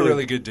friends. He's a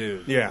really good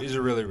dude. Yeah. He's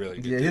a really, really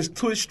good dude. Yeah, his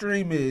Twitch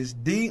stream is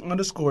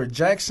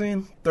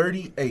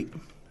D_Jackson38.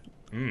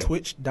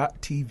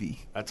 Twitch.tv.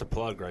 That's a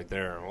plug right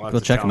there. Go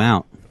check him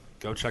out.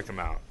 Go check him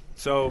out.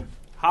 So,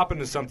 hop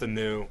into something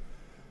new.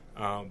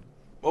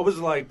 What was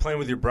it like playing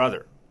with your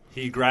brother?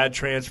 He grad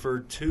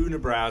transferred to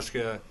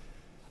Nebraska.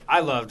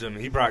 I loved him.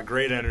 He brought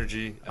great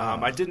energy.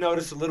 I did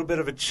notice a little bit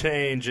of a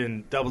change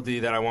in Double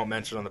D that I won't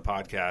mention on the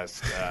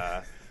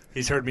podcast.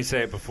 He's heard me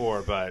say it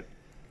before, but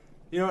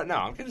you know what? No,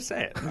 I'm going to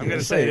say it. I'm going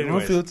to say it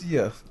anyways.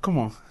 Yeah, come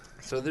on.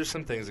 So there's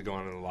some things that go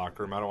on in the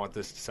locker room. I don't want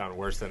this to sound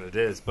worse than it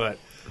is, but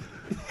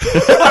he's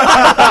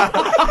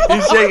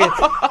shaking.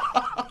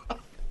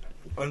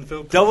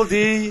 Unfiltered. Double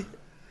D,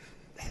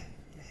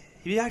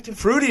 he be acting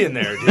fruity in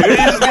there, dude. He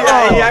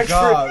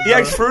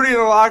acts fruity in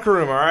the locker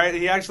room, all right?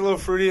 He acts a little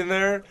fruity in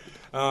there.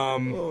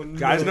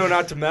 Guys know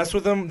not to mess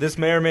with him. This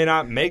may or may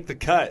not make the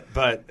cut,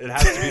 but it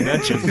has to be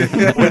mentioned.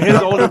 When his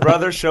older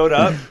brother showed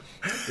up,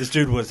 this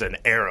dude was an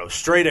arrow,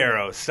 straight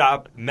arrow.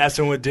 Stop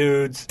messing with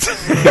dudes.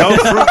 No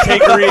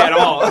fruitcakery at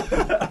all.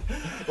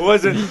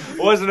 It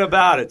wasn't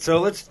about it. So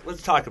let's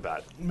talk about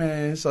it,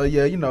 man. So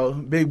yeah,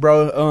 big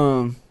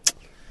bro.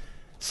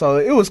 So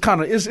it was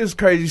it's a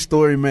crazy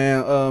story,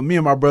 man. Me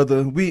and my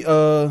brother, we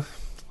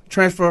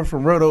transferred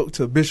from Red Oak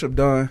to Bishop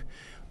Dunn.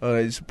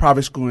 It's a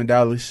private school in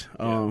Dallas.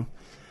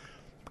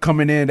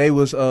 Coming in, they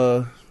was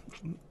going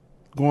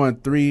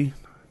like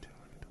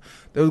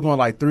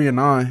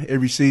 3-9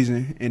 every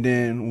season, and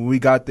then when we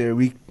got there,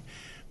 me,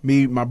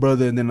 my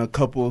brother, and then a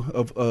couple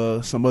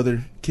of some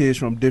other kids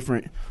from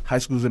different high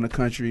schools in the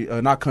country,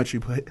 not country,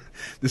 but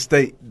the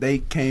state. They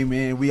came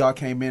in. We all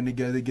came in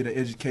together to get an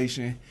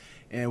education,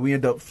 and we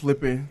ended up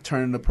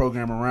turning the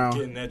program around.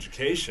 Getting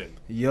education.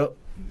 Yep.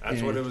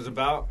 That's what it was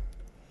about.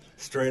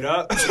 Straight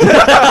up.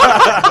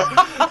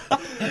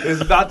 It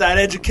was about that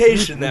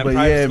education, that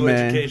private school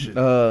education.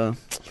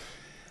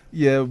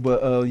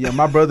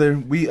 My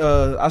brother,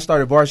 I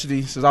started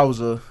varsity since I was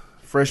a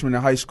freshman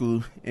in high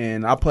school,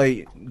 and I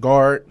played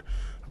guard.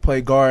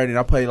 And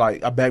I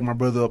backed my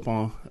brother up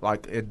on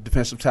like a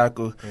defensive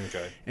tackle.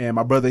 Okay. And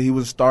my brother, he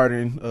was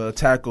starting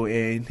tackle,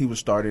 and he was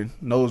starting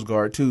nose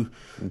guard too.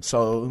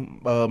 So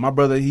my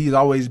brother, he's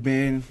always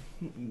been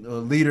a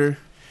leader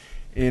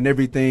and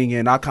everything,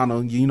 and I kind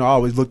of, I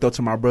always looked up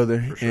to my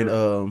brother. For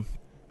sure.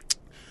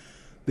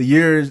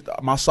 And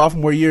my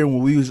sophomore year,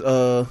 when we was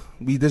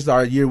this is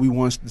our year we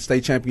won the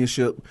state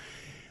championship.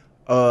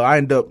 I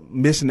ended up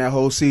missing that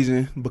whole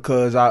season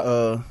because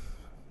I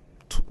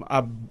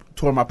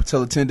tore my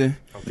patella tendon.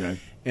 Okay.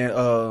 And it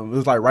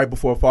was like right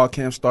before fall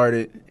camp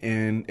started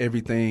and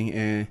everything,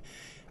 and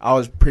I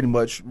was pretty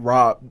much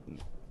robbed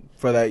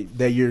for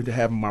that year to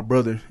having my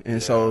brother.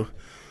 And so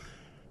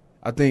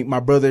I think my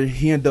brother,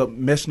 he ended up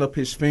messing up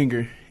his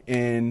finger,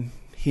 and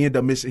he ended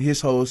up missing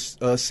his whole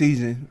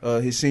season.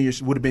 Would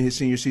have been his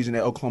senior season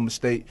at Oklahoma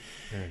State.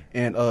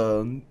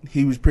 And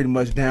he was pretty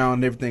much down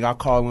and everything. I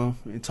call him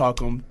and talk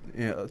to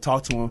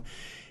him.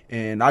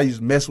 And I used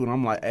to mess with him.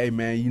 I'm like, hey,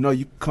 man,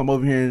 you come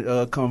over here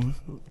and come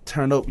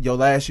turn up your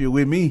last year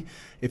with me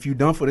if you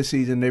done for the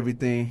season and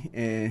everything.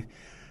 And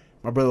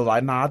my brother was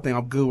like, nah, I think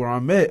I'm good where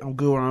I'm at.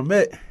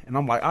 And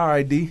I'm like, all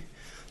right, D.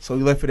 So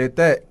we left it at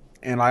that.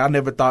 And, like, I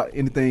never thought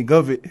anything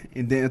of it.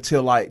 And then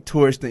until, like,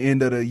 towards the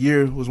end of the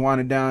year was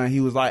winding down, he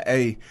was like,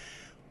 hey,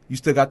 you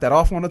still got that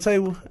offer on the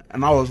table?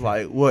 And I was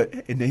like, what?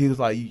 And then he was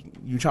like,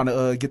 you trying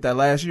to get that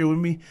last year with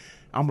me?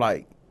 I'm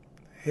like,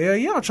 hell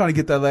yeah, I'm trying to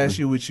get that last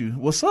year with you.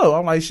 What's up?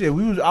 I'm like, shit,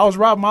 I was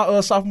robbed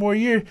my sophomore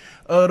year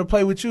to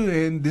play with you,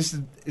 and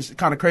it's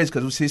kind of crazy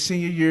because it was his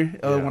senior year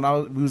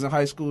when we was in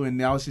high school, and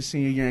now it's his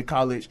senior year in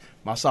college,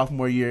 my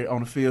sophomore year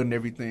on the field and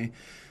everything.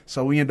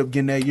 So we ended up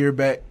getting that year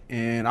back,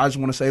 and I just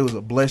want to say it was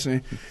a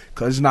blessing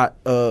because it's not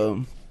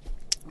a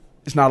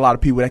lot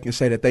of people that can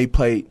say that they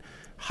played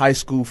high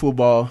school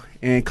football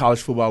and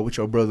college football with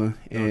your brother.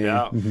 And, no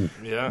doubt.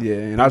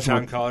 And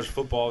big-time college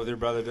football with your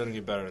brother doesn't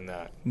get better than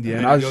that. Yeah,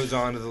 and then he goes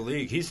on to the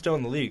league. He's still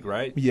in the league,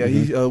 right? Yeah,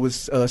 he was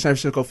San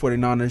Francisco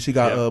 49ers. He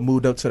got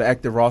moved up to the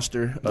active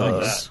roster.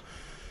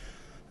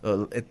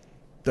 At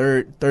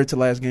third to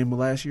last game of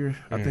last year,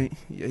 I think.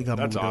 Yeah, he got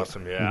That's moved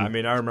awesome, up. yeah. I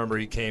mean, I remember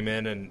he came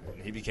in and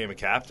he became a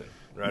captain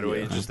right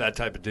away. He's just that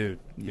type of dude,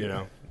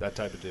 that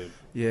type of dude.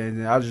 Yeah,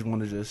 and I just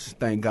want to just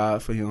thank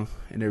God for him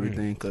and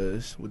everything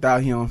because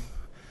without him,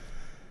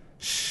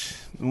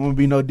 there won't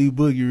be no D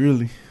Boogie,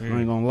 really. I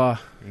ain't going to lie.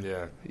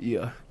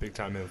 Yeah.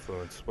 Big-time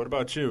influence. What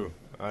about you?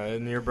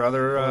 And your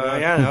brother?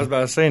 I was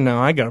about to say, no,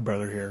 I got a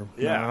brother here.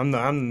 Yeah. I'm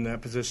in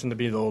that position to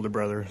be the older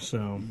brother.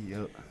 So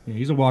Yep. Yeah,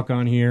 he's a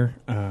walk-on here.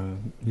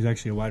 He's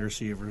actually a wide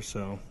receiver,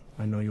 so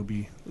I know you'll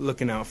be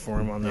looking out for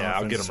him on the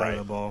I'll get offensive him side right.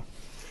 of the ball.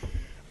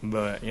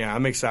 But, yeah,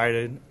 I'm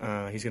excited.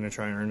 He's going to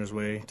try and earn his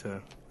way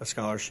to a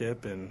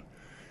scholarship, and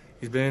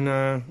he's been.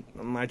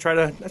 I try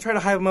to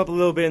hype him up a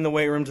little bit in the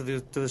weight room to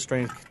the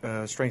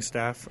strength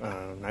staff.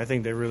 I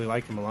think they really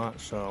like him a lot.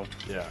 So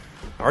Yeah.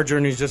 our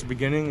journey's just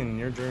beginning, and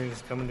your journey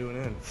is coming to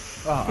an end.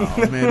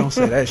 Oh, man, don't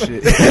say that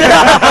shit.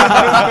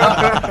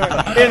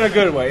 In a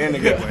good way.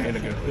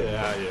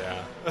 Yeah.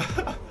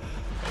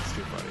 That's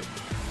too funny.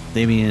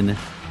 Damian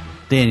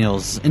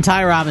Daniels and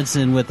Ty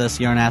Robinson with us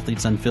here on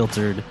Athletes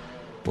Unfiltered.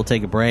 We'll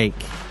take a break.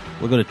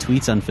 We'll go to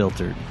Tweets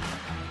Unfiltered.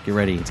 Get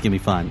ready. It's going to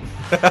be fun.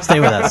 Stay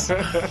with us.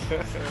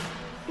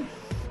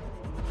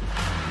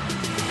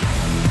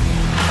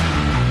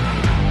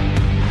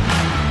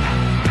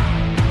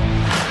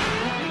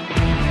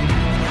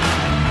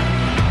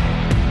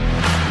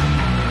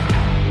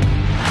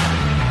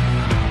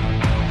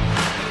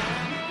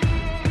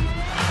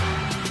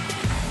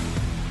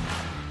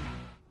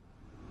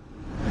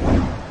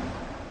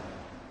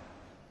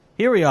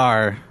 Here we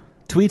are.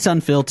 Tweets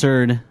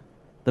Unfiltered.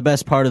 The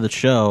best part of the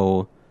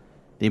show.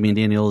 Damian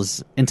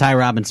Daniels and Ty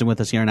Robinson with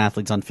us here on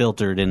Athletes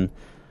Unfiltered, and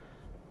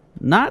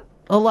not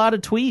a lot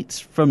of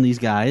tweets from these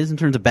guys in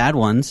terms of bad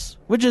ones,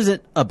 which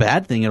isn't a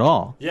bad thing at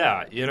all.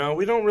 Yeah,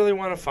 we don't really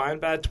want to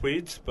find bad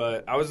tweets,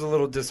 but I was a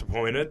little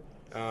disappointed.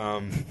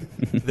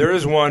 There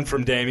is one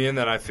from Damian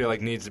that I feel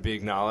like needs to be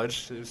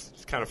acknowledged.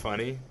 It's kind of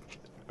funny.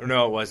 Or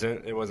no, it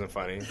wasn't. It wasn't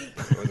funny.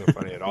 It wasn't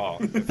funny at all.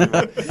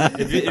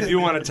 If you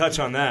want to touch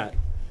on that.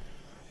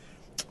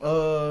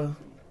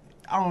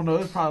 I don't know.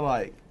 It's probably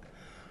like,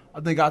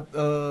 I think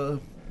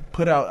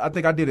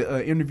I did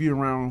an interview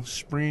around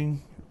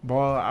spring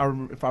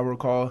ball, if I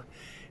recall,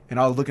 and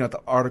I was looking at the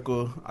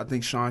article. I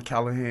think Sean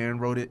Callahan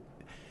wrote it,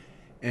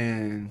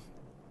 and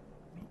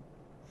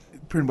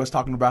pretty much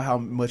talking about how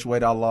much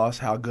weight I lost,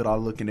 how good I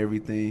look and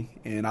everything.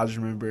 And I just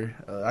remember,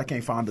 I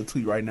can't find the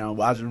tweet right now,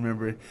 but I just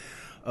remember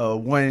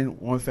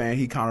one fan,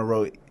 he kind of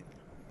wrote,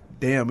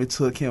 damn, it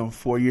took him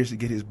 4 years to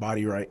get his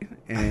body right.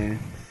 And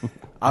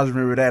I just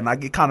remember that,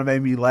 and it kind of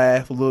made me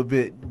laugh a little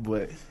bit,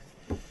 but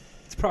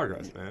it's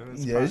progress, man.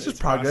 It's just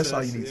progress. That's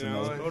all you need to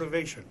know.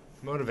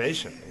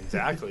 Motivation,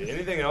 exactly.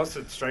 Anything else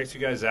that strikes you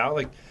guys out?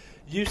 Like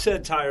you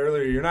said, Ty,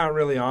 earlier, you're not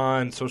really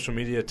on social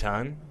media a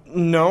ton.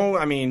 No,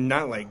 I mean,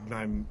 not like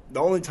the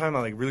only time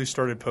I really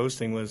started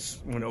posting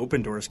was when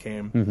Open Doors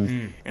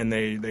came, and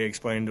they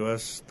explained to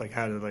us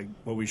how to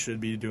what we should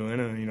be doing,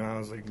 and I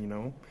was like,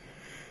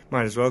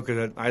 might as well,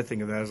 because I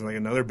think of that as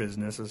another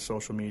business as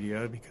social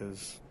media,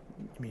 because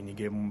you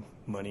get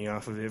money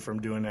off of it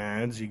from doing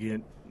ads,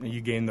 you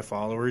gain the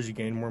followers, you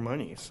gain more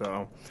money.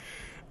 So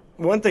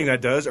one thing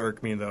that does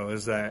irk me though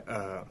is that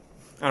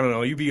I don't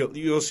know,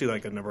 you'll see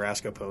a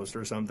Nebraska post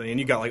or something, and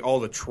you got all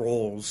the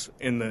trolls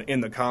in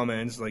the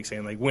comments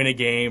saying win a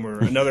game or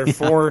another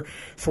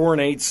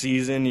 4-8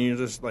 season, and you're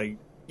just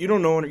you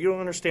don't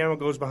understand what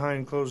goes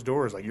behind closed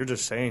doors. You're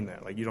just saying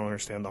that you don't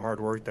understand the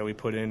hard work that we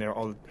put in there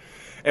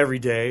every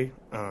day.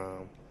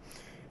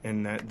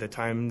 and that the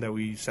time that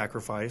we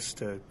sacrifice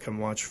to come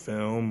watch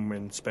film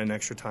and spend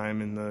extra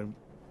time in the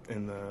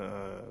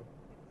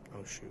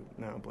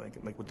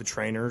like with the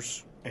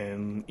trainers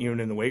and even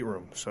in the weight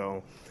room.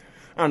 So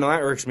I don't know,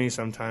 that irks me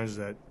sometimes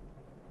that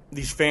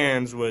these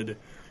fans would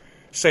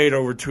say it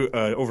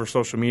over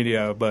social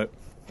media, but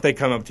they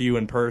come up to you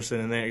in person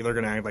and they're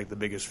going to act like the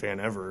biggest fan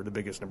ever, the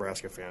biggest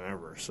Nebraska fan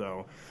ever.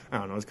 So I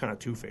don't know, it's kind of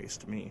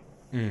two-faced to me.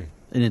 And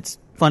it's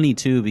funny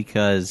too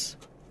because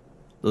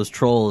those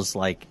trolls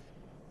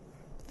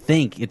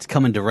think it's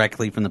coming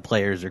directly from the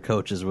players or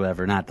coaches or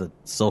whatever, not the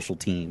social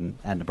team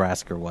at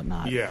Nebraska or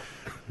whatnot. Yeah.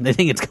 They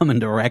think it's coming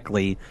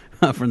directly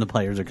from the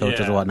players or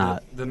coaches or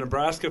whatnot. The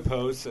Nebraska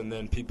posts and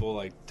then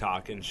people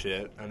talking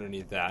shit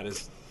underneath that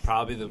is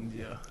probably the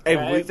Hey,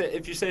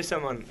 if you say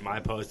something on my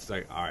post, it's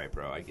like, all right,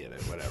 bro, I get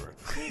it, whatever.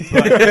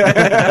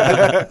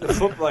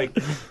 But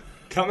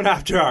coming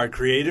after our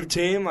creative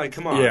team,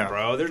 come on,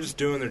 bro, they're just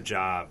doing their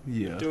job.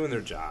 Yeah, doing their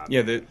job.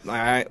 Yeah, a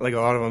lot of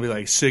them will be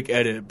like, sick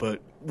edit,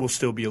 but we'll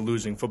still be a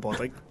losing football.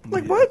 It's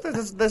what? That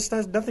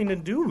has nothing to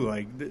do.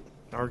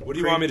 What do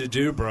you want me to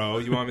do, bro?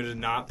 You want me to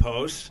not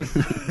post?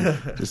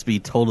 Just be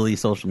totally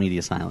social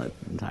media silent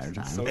the entire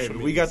time. Hey,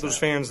 we got those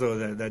fans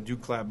though that do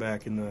clap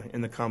back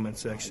in the comment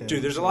section.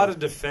 Dude, there's a lot of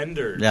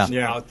defenders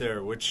out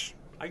there, which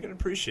I can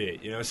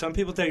appreciate. Some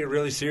people take it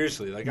really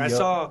seriously. I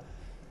saw.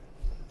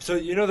 So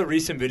the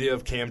recent video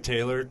of Cam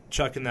Taylor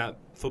chucking that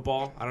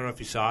football? I don't know if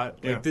you saw it.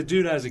 Yeah. The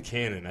dude has a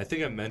cannon. I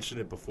think I mentioned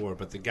it before,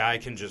 but the guy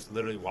can just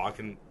literally walk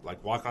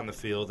on the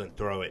field and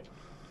throw it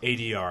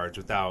 80 yards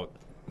without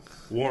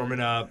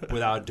warming up,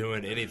 without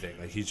doing anything.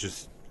 He's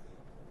just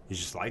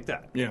like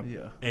that.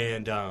 Yeah.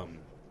 And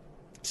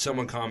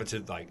someone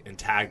commented and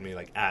tagged me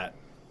at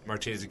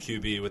Martinez the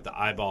QB with the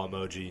eyeball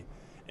emoji,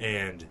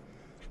 and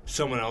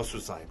someone else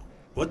was like,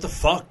 "What the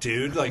fuck,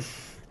 dude?"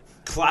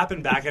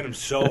 Clapping back at him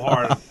so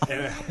hard,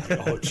 and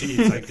oh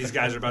jeez, these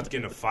guys are about to get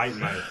in a fight in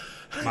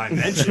my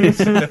mentions.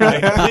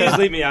 Please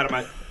leave me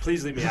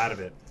out of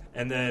it.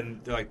 And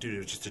then they're like, dude, it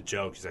was just a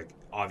joke. He's like,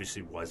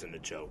 obviously wasn't a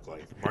joke.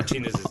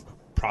 Martinez is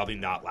probably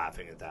not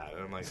laughing at that.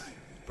 And I'm like,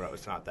 bro,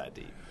 it's not that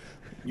deep.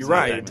 You're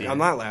right. I'm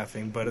not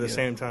laughing, but at the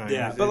same time,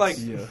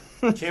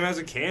 Cam has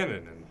a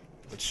cannon, and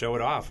let's show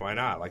it off. Why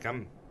not? I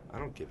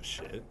don't give a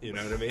shit. You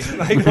know what I mean?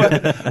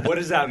 What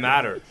does that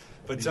matter?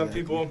 But some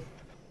people,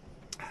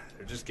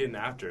 they're just getting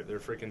after it. They're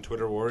freaking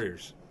Twitter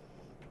warriors.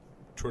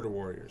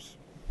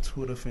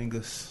 Twitter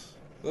fingers.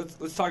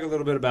 Let's talk a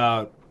little bit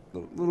about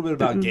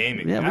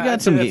gaming. Yeah, we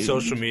got some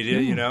social media.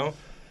 A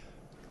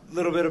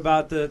little bit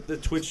about the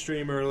Twitch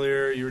stream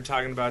earlier. You were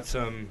talking about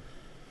some,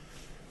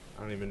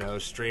 I don't even know,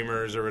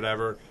 streamers or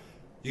whatever.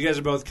 You guys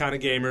are both kind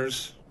of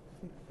gamers.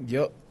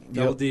 Yep.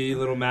 Double D,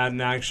 little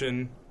Madden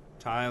action.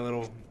 Ty, a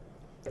little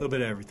bit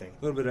of everything.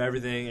 A little bit of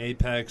everything.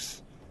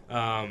 Apex.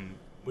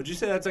 Would you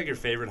say that's your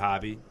favorite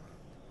hobby?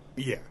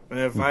 Yeah.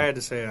 If I had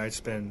to say, I'd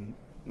spend,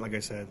 like I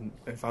said,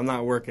 if I'm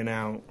not working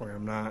out or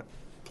I'm not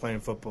playing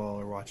football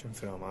or watching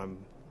film,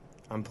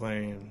 I'm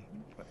playing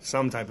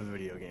some type of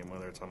video game,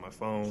 whether it's on my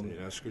phone.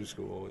 So, screw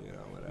school,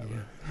 whatever. Yeah.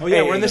 Oh,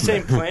 yeah, we're in the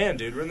same clan,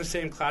 dude. We're in the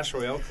same Clash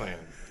Royale clan.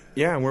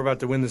 Yeah, and we're about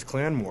to win this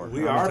clan war.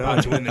 We are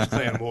about to win this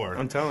clan war.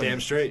 I'm telling you.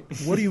 Damn straight.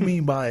 What do you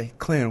mean by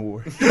clan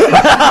war?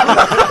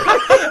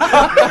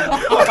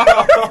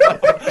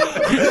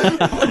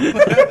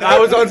 I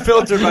was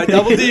unfiltered by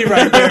Double D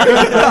right there.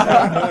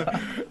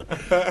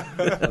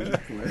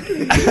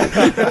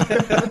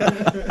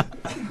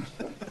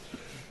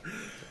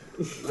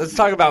 Let's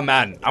talk about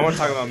Madden. I want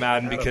to talk about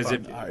Madden because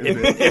it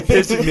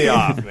pisses me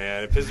off,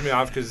 man. It pisses me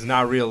off because it's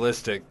not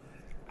realistic.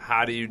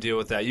 How do you deal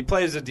with that? You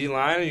play as a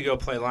D-line or you go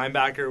play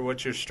linebacker?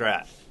 What's your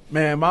strat?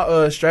 Man,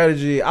 my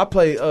strategy, I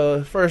play,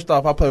 first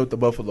off, I play with the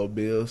Buffalo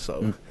Bills,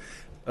 so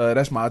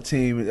that's my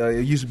team.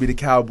 It used to be the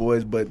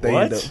Cowboys, but they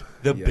end up.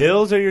 The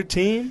Bills are your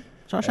team?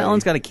 Josh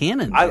Allen's got a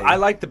cannon. I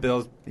like the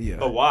Bills,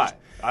 but why?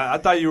 I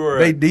thought you were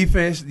they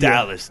defense.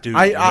 Dallas, dude.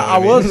 I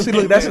was. See,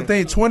 look, that's the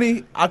thing.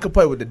 20, I could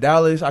play with the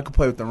Dallas. I could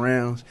play with the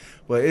Rams.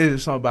 But it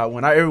is something about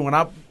when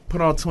I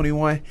put on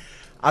 21,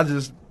 I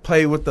just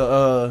play with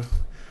the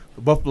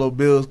Buffalo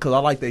Bills because I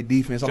like their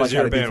defense. I like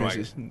how the defense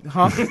is.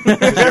 Huh? Because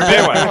you're a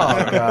bandwagon.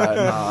 Oh,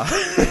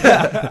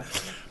 God, nah.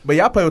 But,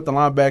 yeah, I play with the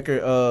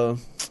linebacker.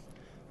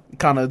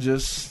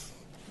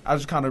 I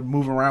just kind of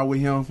move around with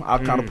him. I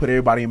kind of put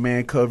everybody in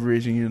man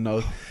coverage,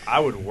 and I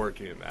would work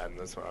you in Madden.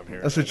 That's what I'm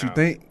hearing. That's what you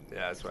think?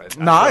 Yeah, that's what.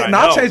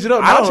 I'll change it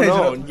up. I don't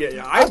know.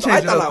 Yeah, I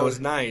thought that was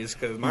nice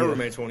because my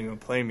roommates won't even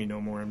play me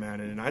no more in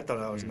Madden, and I thought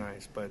that was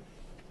nice. But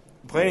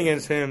playing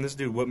against him, this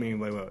dude whipped me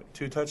by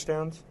 2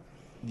 touchdowns?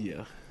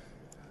 Yeah,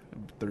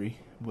 3.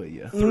 But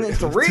yeah,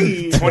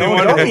 3.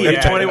 21 to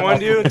you? 21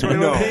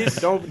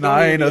 piece?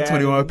 I ain't no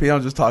 21p.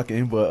 I'm just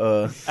talking.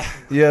 But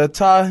yeah,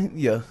 Ty.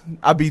 Yeah,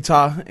 I beat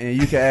Ty, and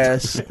you can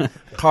ask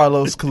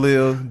Carlos,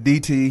 Khalil,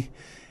 DT.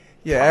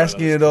 Yeah, ask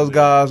any of those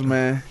guys,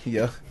 man.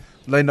 Yeah.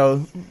 They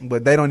know,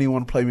 but they don't even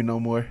want to play me no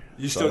more.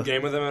 You still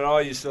game with them at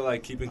all? You still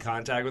keep in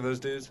contact with those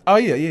dudes? Oh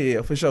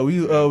yeah, for sure.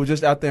 We were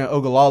just out there in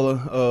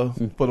Ogallala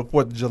for the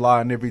 4th of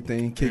July and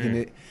everything, kicking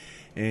it.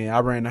 and I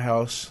ran the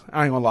house.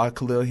 I ain't gonna lie,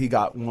 Khalil, he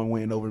got one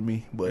win over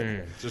me, but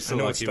just I a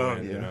know it lucky stung.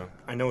 win, you know.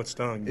 I know it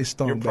stung. It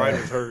stung Your pride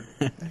bad. was hurt.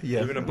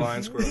 yeah. Even a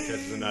blind squirrel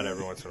catches a nut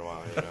every once in a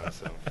while, you know.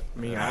 So I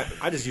mean,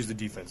 I just use the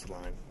defensive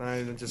line.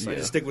 I just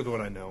Yeah. stick with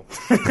what I know.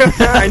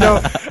 I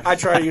know. I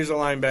try to use a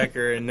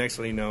linebacker, and next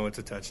thing you know, it's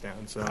a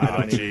touchdown. So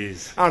I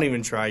don't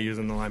even try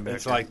using the linebacker.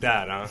 It's like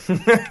that,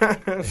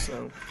 huh?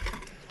 So,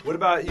 What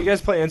about you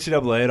guys play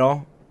NCAA at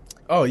all?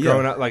 Oh yeah,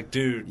 Growing up, like,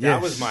 dude,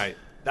 that was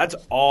that's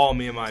all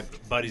me and my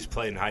buddies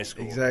played in high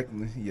school.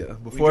 exactly. Yeah,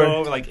 We before go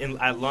over, like,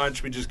 at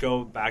lunch, we just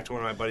go back to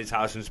one of my buddies'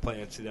 house and just play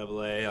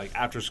NCAA. Like,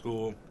 after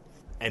school,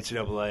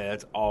 NCAA,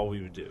 that's all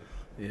we would do.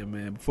 yeah,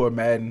 man. Before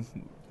Madden,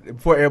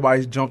 before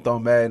everybody jumped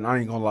on Madden, I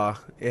ain't gonna lie,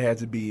 it had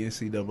to be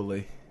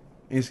NCAA.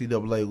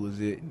 NCAA was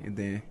it, and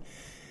then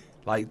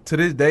like to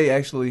this day,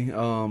 actually,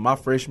 my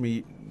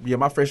freshman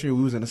year,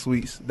 we was in the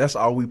suites. That's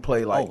all we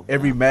played. Like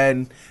every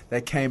Madden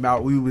that came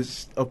out, we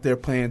was up there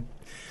playing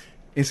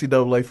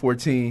NCAA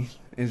 14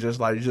 and just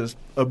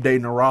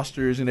updating the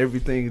rosters and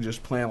everything, and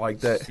just playing like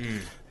that.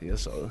 Yeah,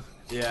 so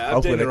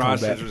updating the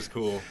rosters back. was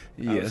cool.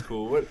 Yeah. That was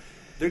cool.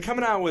 They're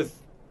coming out with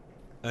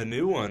a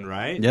new one,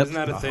 right? Yep. Isn't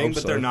that a I thing? hope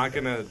But so. they're not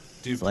going to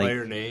do It's like-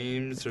 player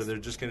names, or they're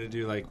just going to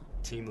do, like,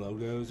 team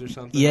logos or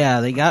something?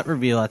 Yeah, they got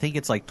revealed. I think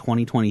it's like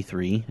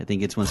 2023. I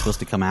think it's when it's supposed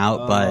to come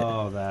out. But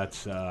Oh, that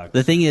sucks.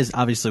 the thing is,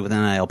 obviously, with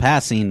NIL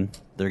passing,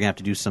 they're gonna have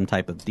to do some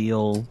type of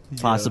deal,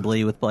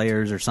 possibly with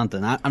players or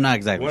something. I'm not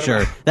exactly What sure.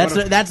 am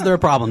That's their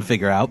problem to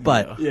figure out.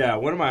 But Yeah,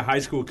 one of my high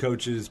school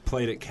coaches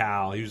played at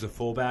Cal. He was a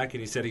fullback, and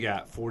he said he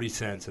got 40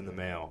 cents in the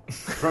mail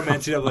from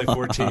NCAA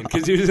 14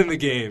 because he was in the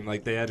game.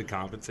 Like, they had to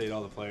compensate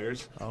all the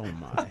players. Oh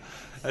my.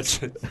 That's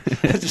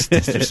just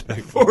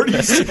disrespectful.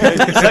 40 cents.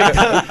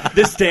 Like,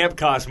 this stamp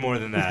costs more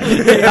than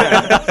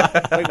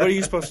that. like, what are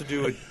you supposed to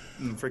do with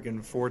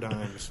freaking 4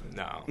 dimes?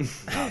 No.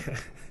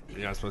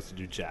 You're not supposed to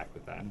do jack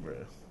with that.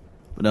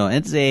 no,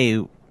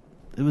 it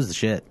was the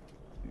shit.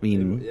 I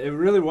mean, It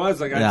really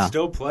was. Like, Yeah. I'd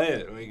still play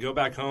it. When we go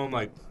back home,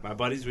 like, my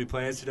buddies, we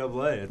play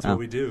NCAA. That's Oh. what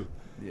we do.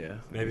 Yeah.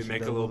 Maybe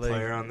make a little NCAA.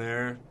 player on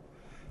there.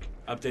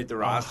 Update the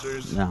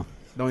rosters. no.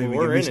 Don't even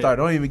We're get me in it.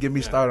 started. Don't even get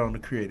me started on the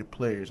creative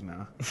players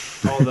now.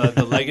 Oh,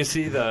 the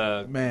legacy,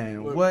 the...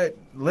 Man, what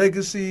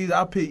legacies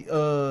I pick?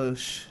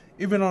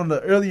 Even on the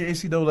earlier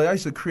NCAA, I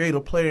used to create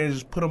a player and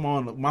just put them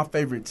on my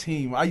favorite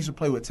team. I used to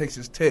play with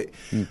Texas Tech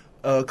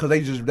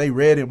because they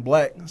red and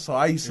black. So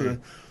I used to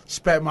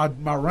spat my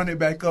running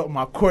back up,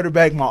 my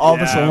quarterback, my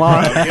offensive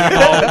line.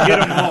 Get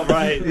them all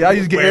right. Yeah, I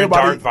used to get Wearing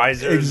everybody dark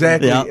visors.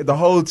 exactly Yeah. the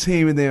whole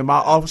team, and then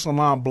my offensive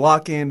line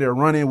blocking, their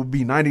running would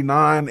be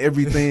 99,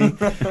 everything,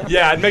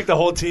 Yeah, I'd make the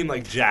whole team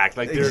like Jack.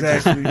 Like, they're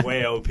Exactly. just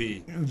way OP.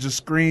 just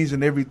screens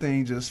and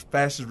everything, just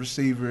fastest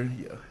receiver.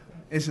 Yeah,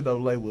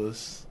 NCAA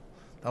was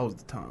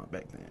the time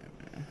back then,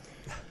 man.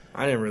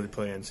 I didn't really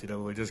play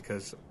NCAA just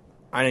because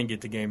I didn't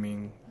get to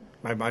gaming.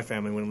 My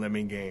family wouldn't let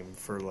me game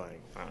for, like,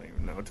 I don't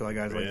even know, until I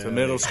got to Really?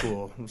 middle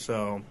school.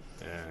 So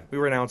Yeah. we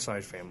were an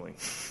outside family.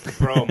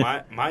 Bro,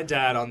 my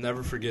dad, I'll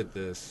never forget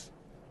this.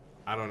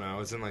 I don't know. I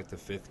was in, like, the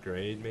 5th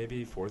grade,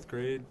 maybe 4th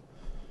grade.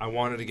 I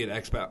wanted to get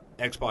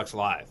Xbox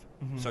Live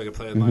so I could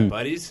play with my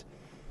buddies.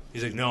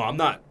 He's like, no, I'm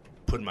not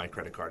putting my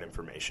credit card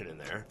information in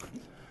there.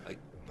 Like,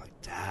 I'm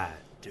like, Dad,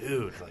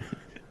 dude, like,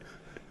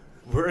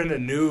 we're in a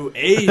new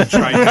age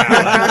right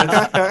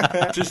now.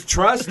 Like, just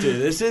trust it.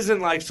 This isn't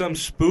like some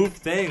spoof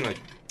thing. Like,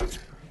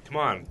 come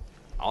on.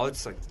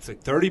 It's like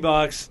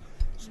 $30.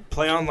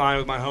 Play online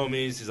with my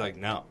homies. He's like,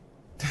 no,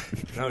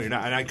 you're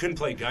not. And I couldn't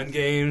play gun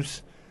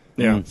games.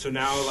 Yeah. So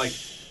now, like,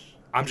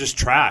 I'm just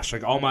trash.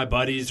 Like, all my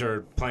buddies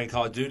are playing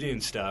Call of Duty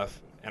and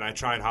stuff, and I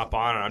try and hop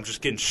on, and I'm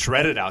just getting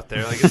shredded out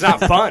there. Like, it's not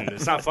fun.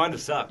 It's not fun to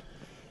suck.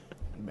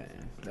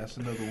 Man, that's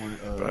another one.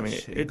 But, I mean,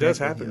 it does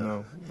happen,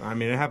 though. I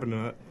mean, it happened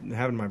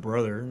to my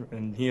brother,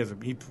 and he was a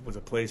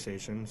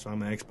PlayStation, so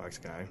I'm an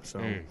Xbox guy. So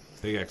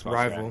Big Xbox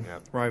rival, guy, yeah.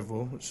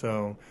 rival.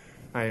 So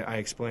I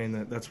explained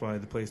that's why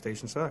the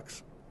PlayStation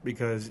sucks,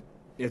 because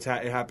it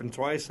happened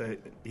twice.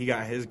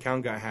 His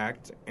account got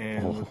hacked,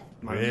 and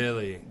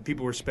Really?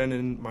 people were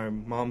spending my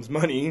mom's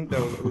money,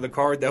 the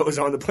card that was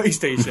on the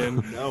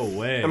PlayStation. No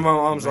way. And my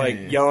mom's Man.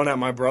 like yelling at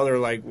my brother,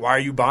 like, "Why are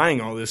you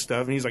buying all this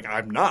stuff?" And he's like,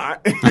 "I'm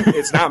not.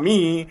 It's not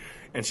me."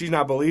 And she's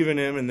not believing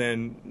him. And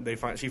then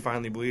she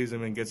finally believes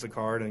him and gets a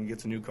card and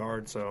gets a new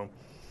card. So,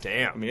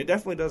 Damn. I mean, it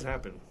definitely does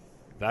happen.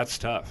 That's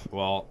tough.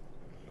 Well,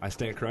 I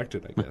stand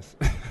corrected, I guess.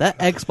 That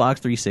Xbox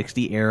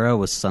 360 era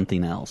was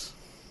something else.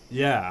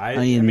 Yeah, I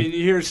mean- mean, you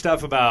hear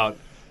stuff about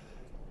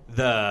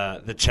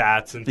the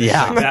chats and things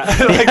Yeah. like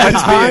that. Like,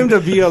 just Time being-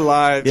 to be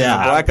alive. Yeah.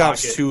 Yeah, Black Out of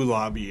Ops pocket. 2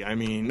 lobby. I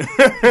mean,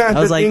 That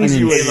was like an things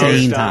you would Halo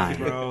insane stuff, time.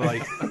 bro.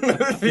 Like,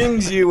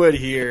 things you would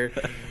hear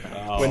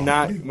oh, would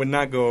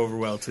not go over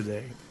well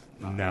today.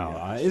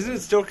 no. Isn't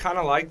it still kind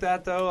of like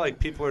that though? Like,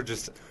 people are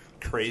just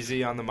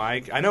crazy on the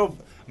mic. I know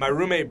my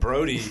roommate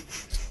Brody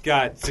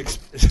got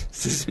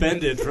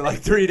suspended for like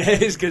 3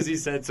 days because he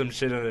said some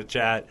shit in the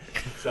chat.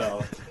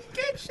 So.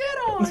 Get shit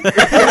on.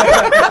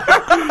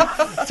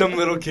 Some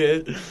little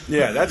kid.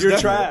 Yeah, that's You're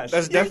definitely- trash.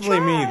 That's You're definitely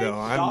me, trash.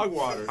 though. Dog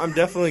water. I'm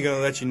definitely gonna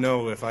let you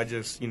know if I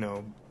just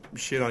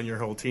shit on your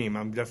whole team,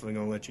 I'm definitely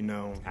gonna let you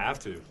know. Have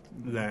to.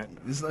 That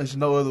It's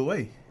no other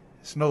way.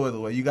 It's no other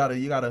way. You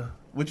gotta.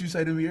 What you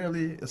say to me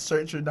earlier?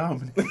 Assert your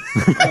dominance.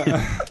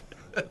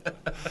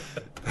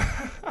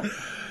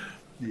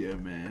 Yeah,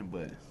 man.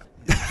 But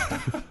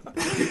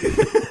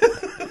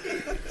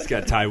He's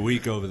got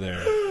Tyweek over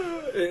there.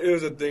 it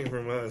was a thing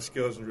from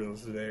skills and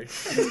drills today.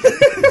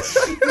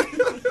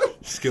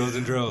 Skills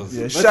and drills.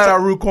 yeah, shout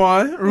out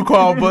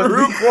Ruquan, but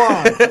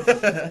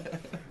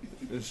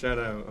Shout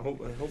out. I hope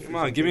Come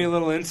on, give me a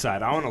little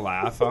insight. I want to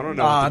laugh. I don't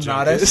know. nah, what the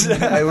joke that's is.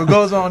 hey, what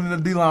goes on in the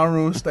D-line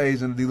room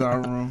stays in the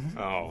D-line room.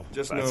 Oh,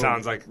 Just that know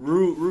sounds like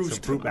Roost,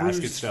 some fruit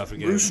basket stuff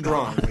again. Roost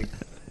strong, like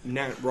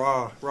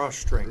raw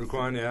strength.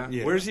 Ruquan, yeah.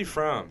 Yeah. Where's he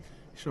from?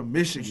 He's from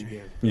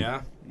Michigan.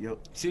 Yeah. Yep.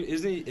 See,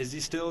 is he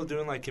still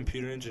doing like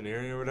computer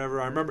engineering or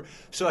whatever? I remember.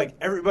 So like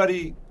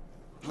everybody,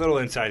 little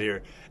insight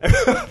here.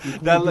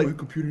 That like,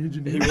 computer He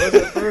engineering. was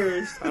at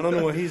first. I don't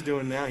know what he's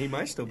doing now. He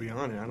might still be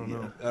on it. I don't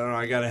know. I don't know.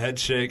 I got a head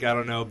shake. I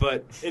don't know.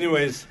 But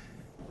anyways,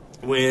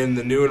 when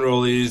the new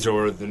enrollees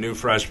or the new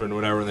freshmen,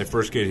 whatever, when they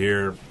first get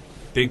here,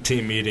 big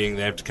team meeting,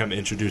 they have to come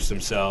introduce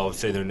themselves,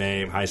 say their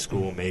name, high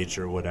school,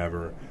 major,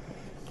 whatever.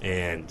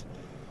 And,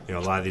 you know,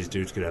 a lot of these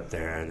dudes get up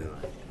there and they're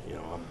like, you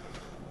know, I'm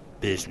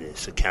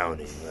business,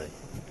 accounting, like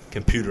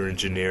computer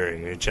engineering.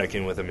 And you check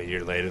in with them a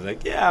year later,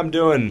 like, yeah, I'm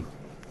doing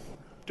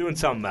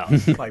something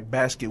else. Like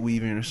basket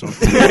weaving or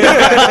something.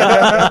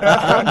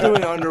 I'm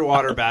doing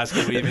underwater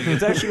basket weaving.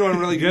 It's actually going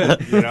really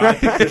good. You know, I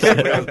think there's some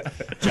real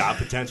job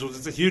potentials.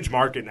 It's a huge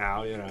market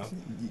now. You know.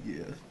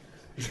 Yeah.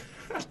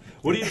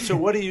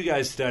 What are you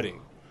guys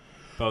studying?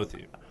 Both of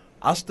you.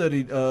 I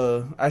studied.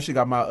 I actually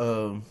got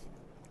my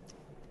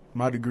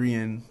my degree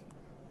in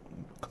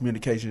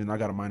communication, and I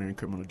got a minor in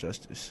criminal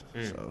justice.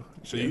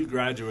 So you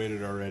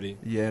graduated already.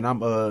 Yeah, and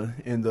I'm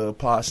in the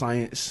applied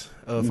science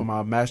for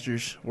my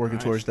master's, working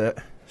Nice. towards that.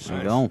 So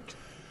don't.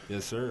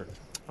 Yes, sir.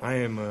 I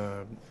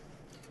am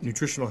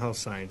nutritional health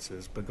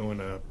sciences, but going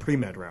a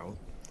pre-med route.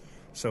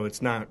 So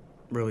it's not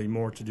really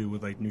more to do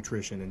with like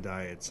nutrition and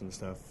diets and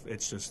stuff.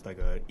 It's just like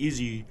a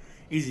easy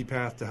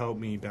path to help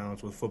me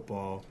balance with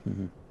football,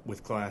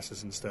 with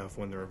classes and stuff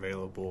when they're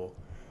available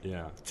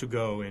Yeah. to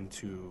go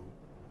into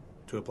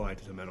to apply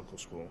to the medical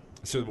school.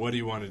 So what do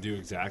you want to do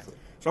exactly?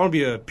 So I want to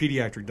be a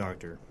pediatric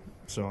doctor.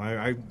 So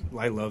I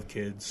love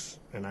kids,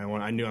 and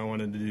I knew I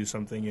wanted to do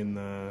something in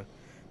the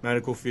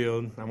medical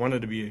field. I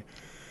wanted to be.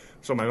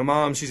 So my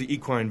mom, she's an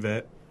equine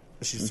vet.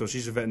 She's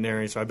a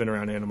veterinarian. So I've been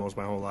around animals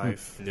my whole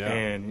life, Yeah.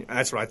 and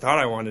that's what I thought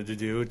I wanted to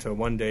do. Till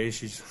one day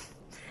she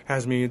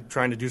has me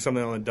trying to do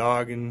something on a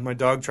dog, and my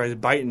dog tries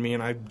biting me,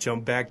 and I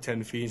jump back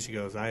 10 feet. And she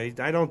goes, "I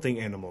don't think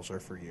animals are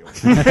for you."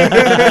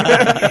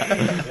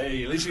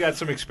 Hey, at least you got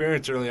some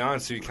experience early on,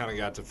 so you kind of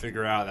got to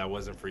figure out that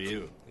wasn't for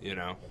you. You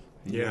know.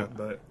 Yeah,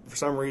 but for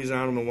some reason,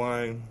 I don't know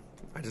why,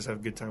 I just have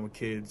a good time with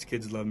kids.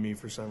 Kids love me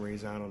for some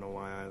reason. I don't know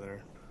why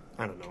either.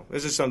 I don't know.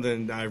 This is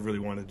something that I really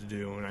wanted to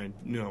do, and I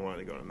knew I wanted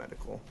to go to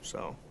medical.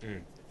 So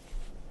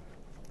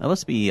That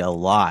must be a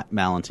lot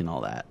balancing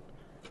all that.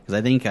 Because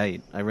I think I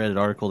read an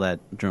article that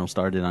Journal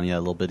Star did on you a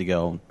little bit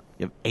ago.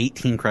 You have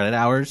 18 credit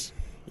hours.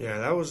 yeah,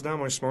 that was not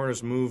my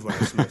smartest move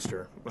last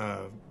semester.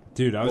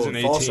 Dude, I was in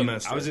fall 18.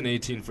 semester. I was in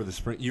 18 for the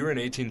spring. You were in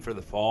 18 for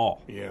the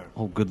fall. Yeah,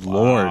 Oh, good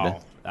lord.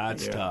 Wow,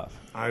 that's Yeah. tough.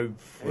 I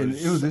And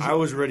it was this- I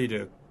was ready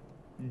to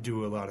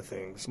do a lot of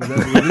things.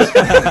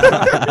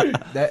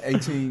 That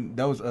 18.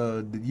 That was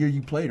the year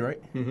you played,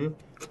 right? Mm-hmm.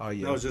 Oh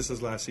yeah. That was just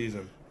this last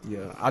season.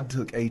 Yeah, I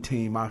took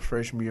 18 my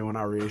freshman year when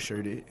I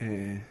redshirted,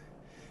 and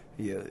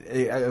yeah,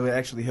 it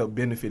actually helped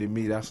benefited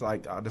me. That's why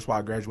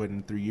I graduated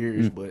in 3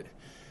 years. But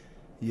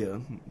yeah,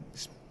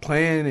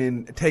 playing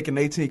and taking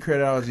 18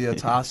 credit hours, yeah,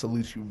 I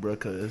salute you, bro.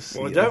 Cause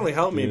Well, it yeah. definitely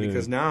helped me Dude.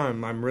 because now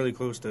I'm really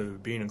close to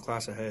being in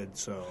class ahead.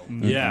 So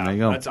Yeah, There you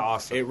go. that's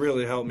awesome. it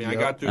really helped me. I Yep.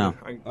 got through. Oh.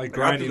 I Like got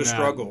grinding through the that.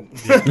 struggle.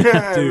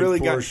 I Dude, really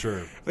for got. sure.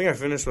 I think I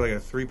finished with like a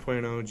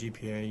 3.0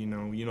 GPA.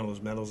 You know those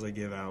medals they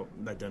give out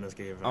that Dennis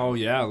gave out. Oh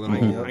yeah, a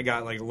little. I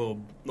got like a little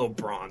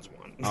bronze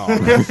one. Oh,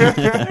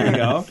 there you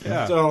go.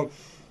 Yeah. So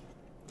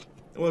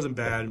it wasn't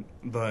bad,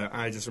 but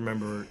I just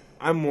remember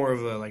I'm more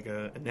of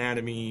a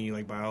anatomy,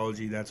 like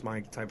biology. That's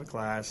my type of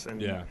class,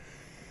 and Yeah.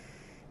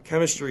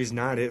 chemistry's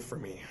not it for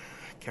me.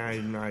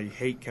 I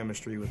hate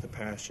chemistry with a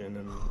passion,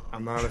 and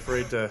I'm not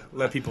afraid to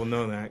let people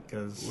know that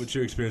because What's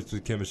your experience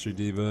with chemistry,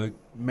 D-Bug?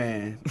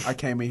 Man, I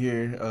came in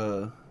here.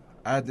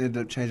 I ended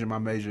up changing my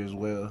major as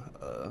well.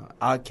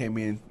 I came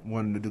in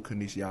wanting to do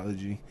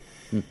kinesiology,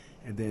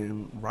 and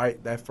then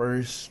right that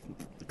first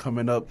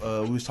coming up,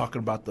 we was talking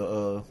about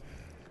the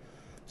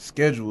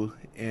schedule,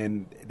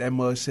 and that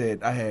mug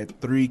said I had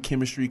 3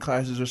 chemistry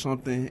classes or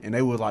something, and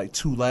they were like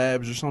 2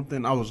 labs or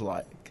something. I was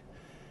like.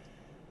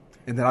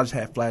 And then I just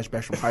had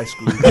flashbacks from high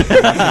school.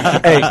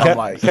 Hey, I'm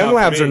like, chem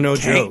labs are no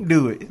can't joke.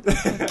 do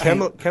it.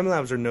 Chem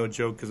labs are no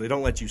joke because they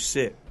don't let you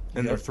sit,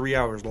 and they're 3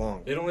 hours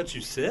long. They don't let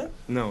you sit?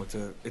 No,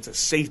 it's a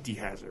safety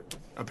hazard. And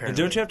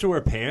Apparently, don't you have to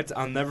wear pants?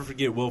 I'll never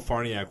forget Will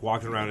Farniak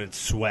walking around in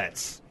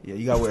sweats. Yeah,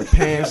 you gotta wear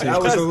pants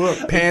That was a look.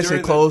 pants During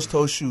and the-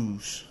 closed-toe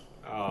shoes.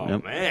 Oh,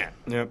 Yep. man.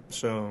 Yep.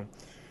 So,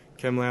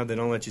 Chem lab, they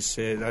don't let you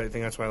sit. I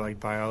think that's why I like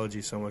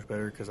biology so much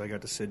better, because I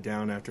got to sit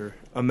down after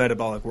a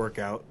metabolic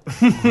workout.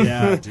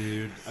 Yeah,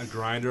 dude. A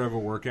grinder of a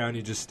workout and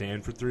you just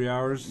stand for 3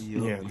 hours?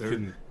 Yeah,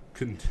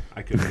 couldn't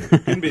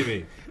be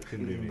me.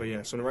 Couldn't be me. But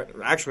yeah, so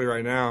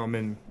right now I'm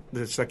in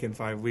the second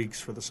 5 weeks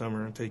for the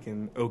summer. I'm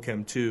taking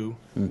OChem 2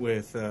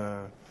 with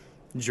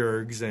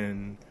Jergs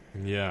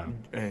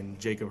and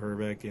Jacob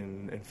Herbeck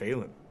and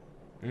Phelan.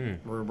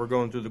 We're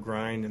going through the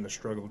grind and the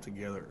struggle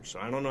together. So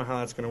I don't know how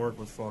that's going to work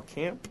with fall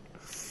camp.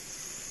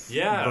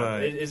 Yeah,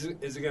 but is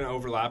it going to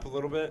overlap a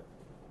little bit?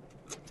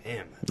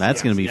 Damn,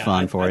 that's going to be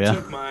fun for you.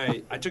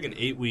 I took an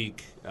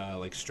 8-week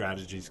like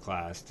strategies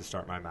class to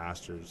start my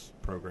master's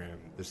program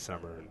this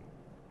summer. And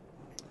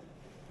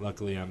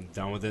luckily, I'm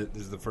done with it.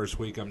 This is the first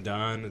week I'm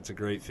done. It's a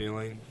great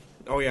feeling.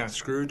 Oh yeah,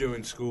 screw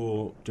doing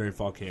school during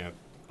fall camp.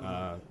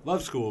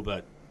 Love school,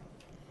 but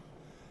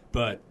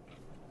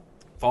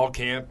fall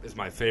camp is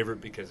my favorite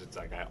because it's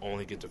like I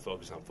only get to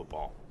focus on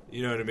football.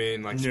 You know what I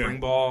mean? Like spring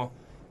ball,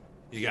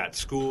 you got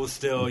school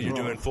still. You're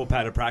doing full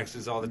padded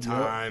practices all the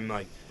time.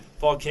 Like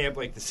fall camp,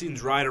 like the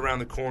season's right around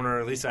the corner.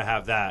 At least I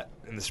have that.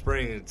 In the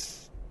spring,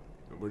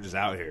 we're just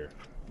out here.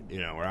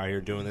 You know, we're out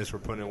here doing this. We're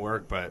putting in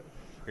work, but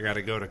I got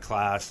to go to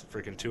class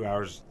freaking 2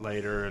 hours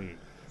later and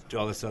do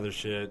all this other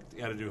shit.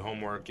 You got to do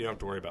homework. You don't have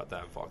to worry about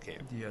that in fall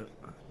camp. Yeah,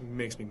 it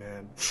makes me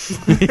mad.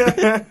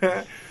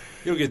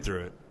 You'll get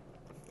through it.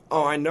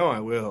 Oh, I know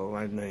I will.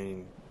 I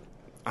mean,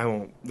 I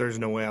won't. There's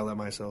no way I'll let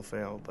myself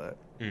fail, but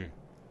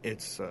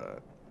it's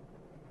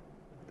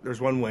there's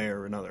one way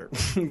or another.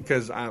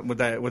 Because with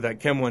that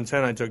Chem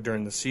 110 I took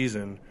during the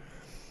season,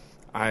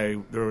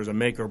 there was a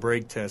make or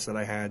break test that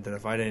I had that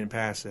if I didn't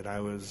pass it,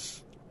 there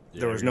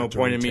was no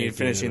point in me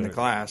finishing the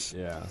class.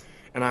 Yeah,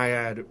 and I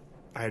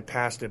had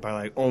passed it by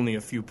like only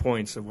a few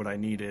points of what I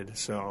needed.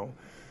 So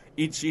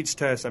each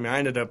test, I mean, I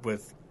ended up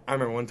with. I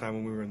remember one time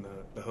when we were in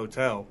the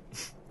hotel.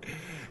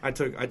 I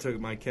took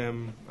my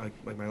chem,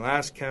 like my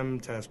last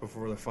chem test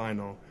before the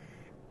final,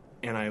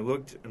 and I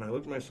looked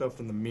myself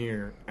in the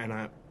mirror, and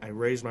I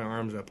raised my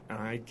arms up, and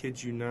I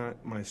kid you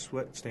not, my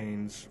sweat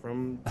stains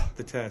from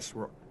the test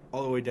were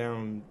all the way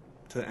down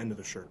to the end of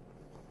the shirt.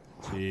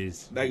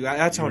 Jeez,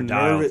 that's how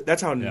nervous.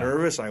 That's how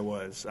nervous I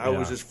was. I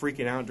was just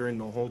freaking out during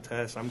the whole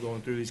test. I'm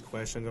going through these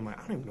questions. I'm like,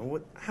 I don't even know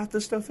what half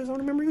this stuff is. I don't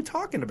remember you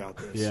talking about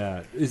this.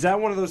 Yeah, is that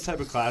one of those type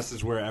of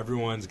classes where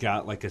everyone's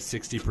got like a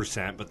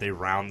 60%, but they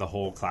round the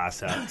whole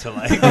class up to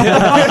like?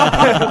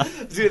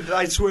 Dude,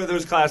 I swear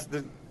those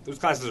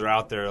classes are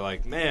out there.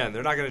 Like, man,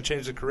 they're not going to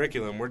change the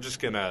curriculum. We're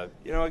just gonna,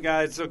 you know what,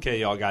 guys? It's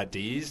okay. Y'all got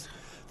D's.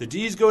 The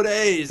D's go to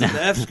A's and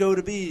the F's go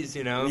to B's.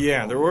 You know?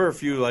 Yeah, there were a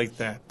few like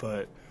that,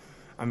 but.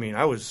 I mean,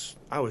 I was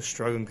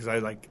struggling because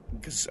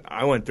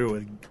I went through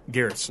with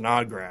Garrett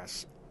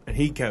Snodgrass, and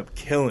he kept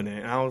killing it.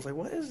 And I was like,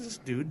 what is this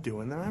dude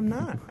doing that I'm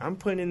not? I'm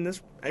putting in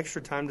this extra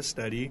time to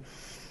study,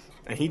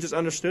 and he just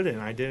understood it,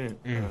 and I didn't.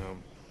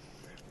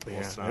 But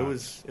yeah,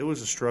 it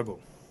was a struggle.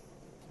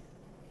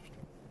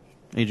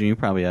 Adrian, you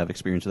probably have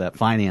experience with that.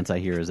 Finance, I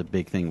hear, is a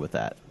big thing with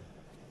that.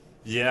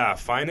 Yeah,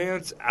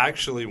 finance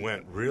actually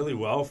went really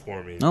well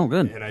for me. Oh,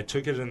 good. And I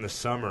took it in the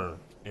summer,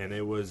 and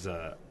it was,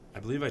 I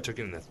believe I took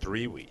it in the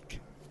 3-week.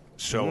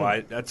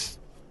 So that's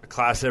a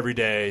class every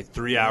day,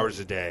 3 hours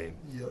a day.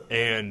 Yep.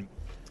 And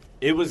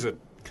it was a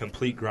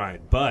complete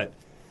grind. But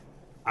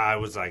I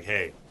was like,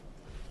 hey,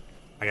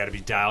 I got to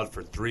be dialed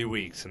for 3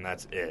 weeks, and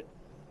that's it.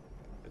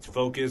 It's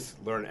focus,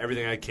 learn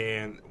everything I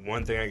can,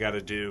 one thing I got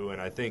to do,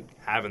 and I think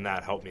having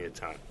that helped me a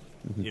ton,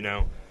 you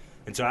know?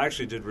 And so I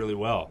actually did really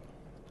well,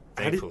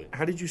 thankfully.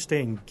 How did you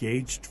stay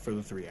engaged for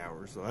the 3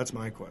 hours, though? That's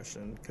my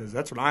question, because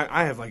that's what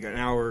I have, like an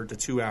hour to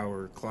 2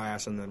 hour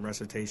class and then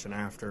recitation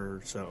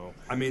after, so.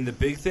 I mean, the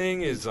big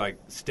thing is, like,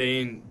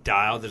 staying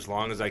dialed as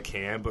long as I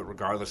can, but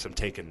regardless, I'm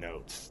taking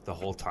notes the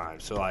whole time.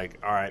 So, like,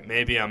 all right,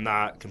 maybe I'm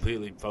not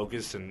completely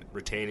focused and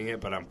retaining it,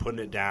 but I'm putting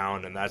it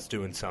down, and that's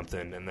doing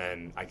something, and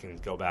then I can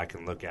go back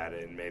and look at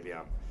it, and maybe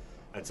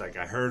it's like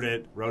I heard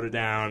it, wrote it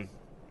down,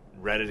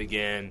 read it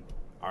again.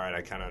 All right,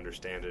 I kind of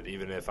understand it,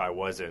 even if I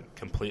wasn't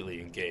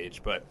completely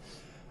engaged. But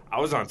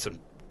I was on some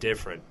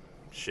different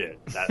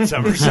shit that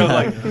summer. So,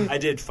 like, I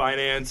did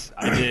finance.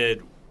 I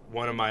did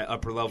one of my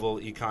upper-level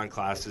econ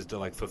classes to,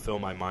 like, fulfill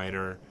my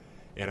minor.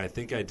 And I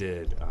think I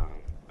did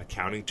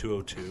accounting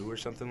 202 or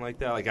something like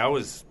that. Like, I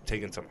was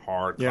taking some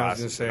hard classes. Yeah, I was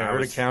going to say, I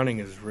heard accounting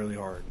is really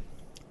hard.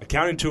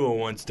 Accounting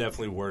 201 is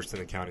definitely worse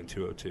than accounting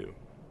 202.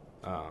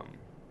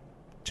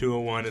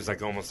 201 is,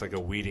 like, almost like a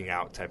weeding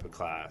out type of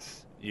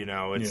class. You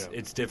know,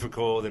 it's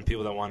difficult, and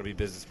people that want to be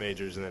business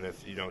majors, and then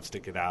if you don't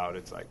stick it out,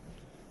 it's like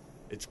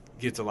it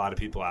gets a lot of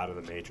people out of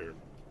the major.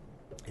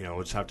 You know,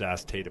 we'll just have to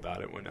ask Tate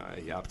about it when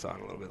he hops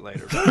on a little bit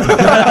later.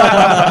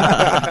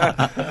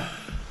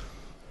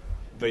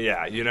 But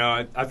yeah, you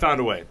know, I found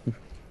a way.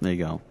 There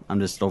you go. I'm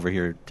just over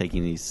here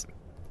taking these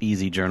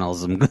easy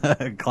journalism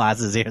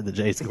classes here at the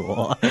J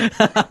School.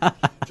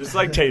 Just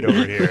like Tate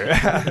over here.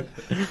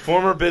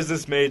 Former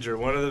business major,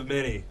 one of the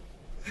many.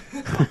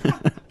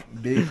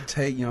 Big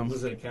Tate Young.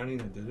 Was it accounting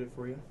that did it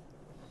for you?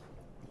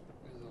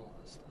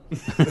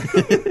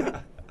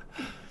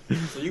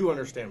 So you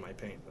understand my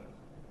pain, then?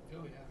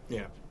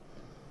 Yeah.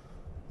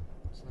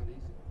 It's not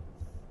easy.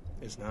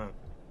 It's not.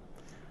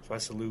 So I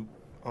salute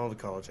all the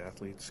college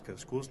athletes because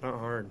school's not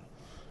hard.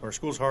 Or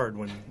school's hard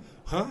when...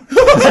 Huh?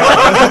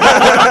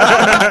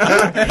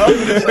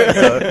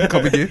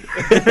 Come again.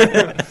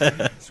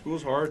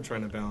 School's hard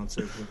trying to balance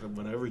it with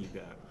whatever you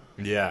got.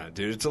 Yeah,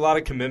 dude, it's a lot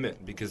of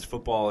commitment because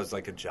football is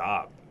like a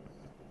job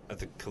at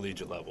the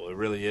collegiate level. It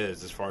really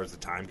is, as far as the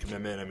time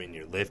commitment. I mean,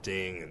 you're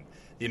lifting and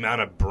the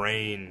amount of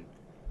brain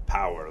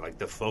power, like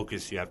the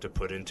focus you have to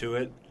put into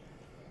it.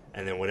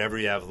 And then whatever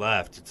you have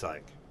left, it's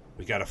like,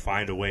 we got to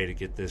find a way to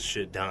get this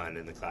shit done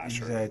in the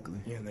classroom. Exactly.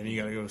 Yeah, and then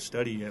you got to go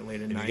study at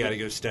late at night. You got to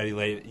go study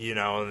late,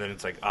 and then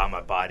it's like,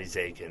 my body's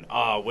aching.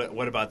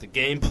 What about the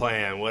game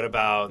plan? What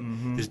about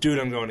this dude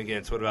I'm going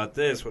against? What about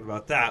this? What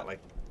about that? Like,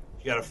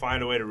 you got to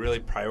find a way to really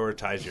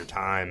prioritize your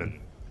time, and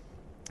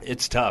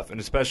it's tough.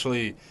 And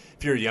especially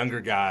if you're a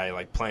younger guy,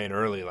 like playing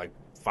early, like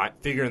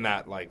figuring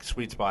that like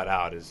sweet spot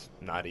out is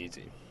not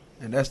easy.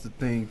 And that's the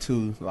thing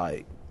too.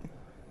 Like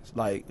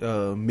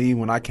me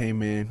when I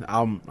came in,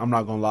 I'm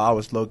not gonna lie, I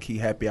was low key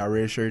happy I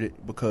redshirted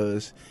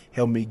because it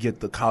helped me get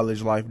the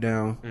college life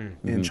down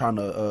and trying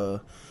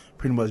to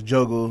pretty much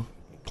juggle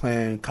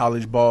playing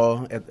college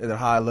ball at a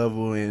high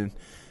level and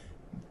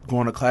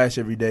going to class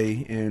every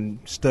day and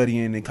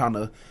studying and kind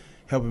of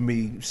helping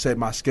me set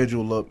my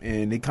schedule up,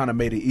 and it kind of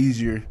made it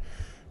easier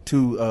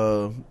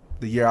to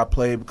the year I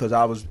played because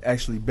I was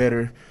actually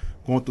better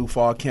going through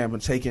fall camp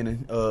and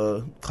taking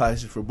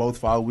classes for both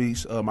 5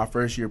 weeks. My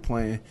first year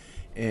playing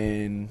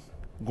and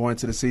going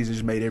to the season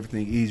just made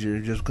everything easier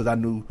just because I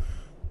knew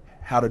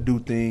how to do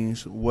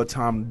things, what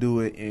time to do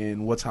it,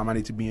 and what time I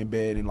need to be in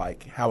bed and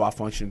like how I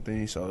function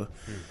things. So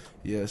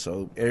yeah,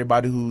 so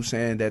everybody who's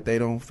saying that they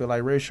don't feel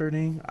like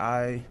redshirting,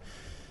 I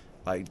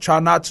like try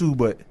not to,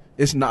 but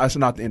it's not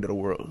the end of the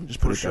world.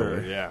 Just put it that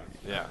way. Yeah.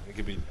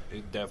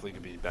 It definitely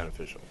could be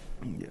beneficial.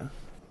 Yeah.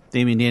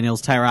 Damian Daniels,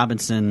 Ty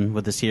Robinson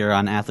with us here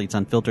on Athletes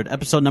Unfiltered,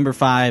 episode number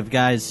 5.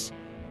 Guys,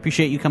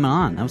 appreciate you coming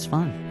on. That was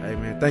fun. Hey,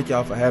 man, thank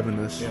y'all for having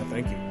us. Yeah,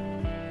 thank you.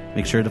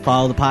 Make sure to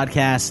follow the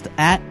podcast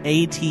at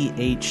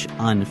ATH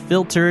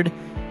Unfiltered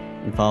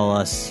and follow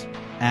us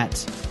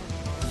at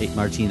Nate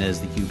Martinez,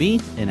 the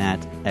QB, and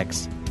at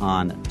X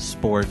on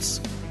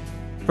Sports.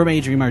 From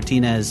Adrian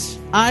Martinez,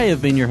 I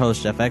have been your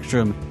host, Jeff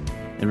Ekstrom.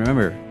 And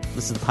remember,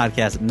 this is the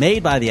podcast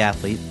made by the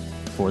athlete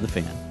for the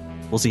fan.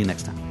 We'll see you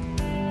next time.